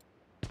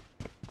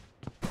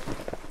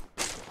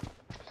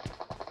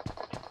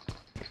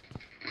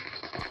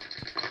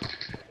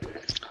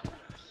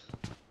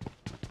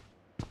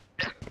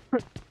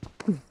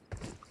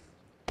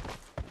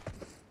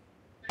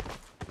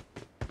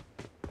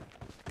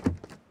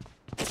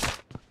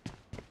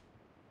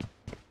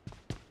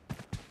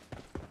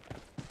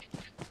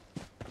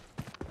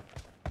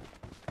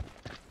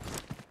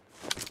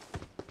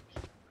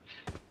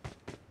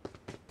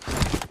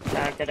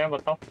 क्या करें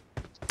बताओ?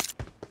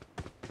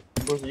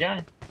 घुस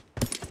जाए?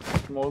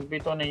 स्मोक भी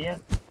तो नहीं है।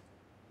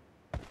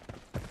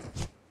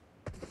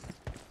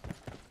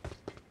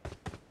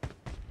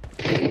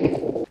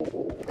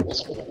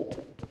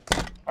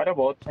 अरे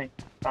बहुत सही।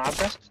 कहाँ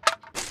पे?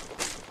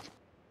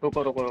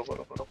 रुको रुको रुको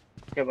रुको रुको,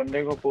 के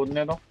बंदे को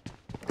कूदने दो।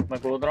 मैं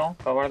कूद रहा हूँ,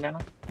 कवर देना।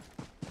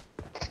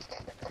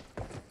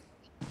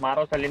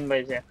 मारो सलीम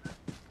भाई से।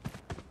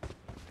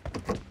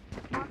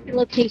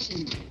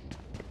 Location.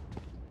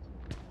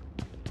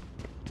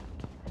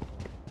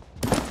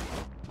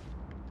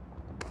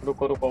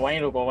 रुको रुको वहीं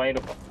रुको वहीं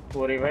रुको।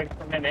 वो रिवाइव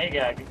करने नहीं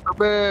गया अभी।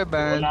 अबे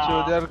बेंच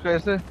यार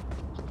कैसे?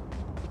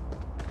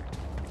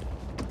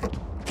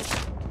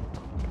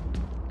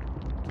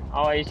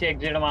 आओ ऐसे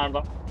एग्जिट मार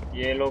दो।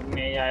 ये लोग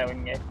नहीं आए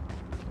होंगे।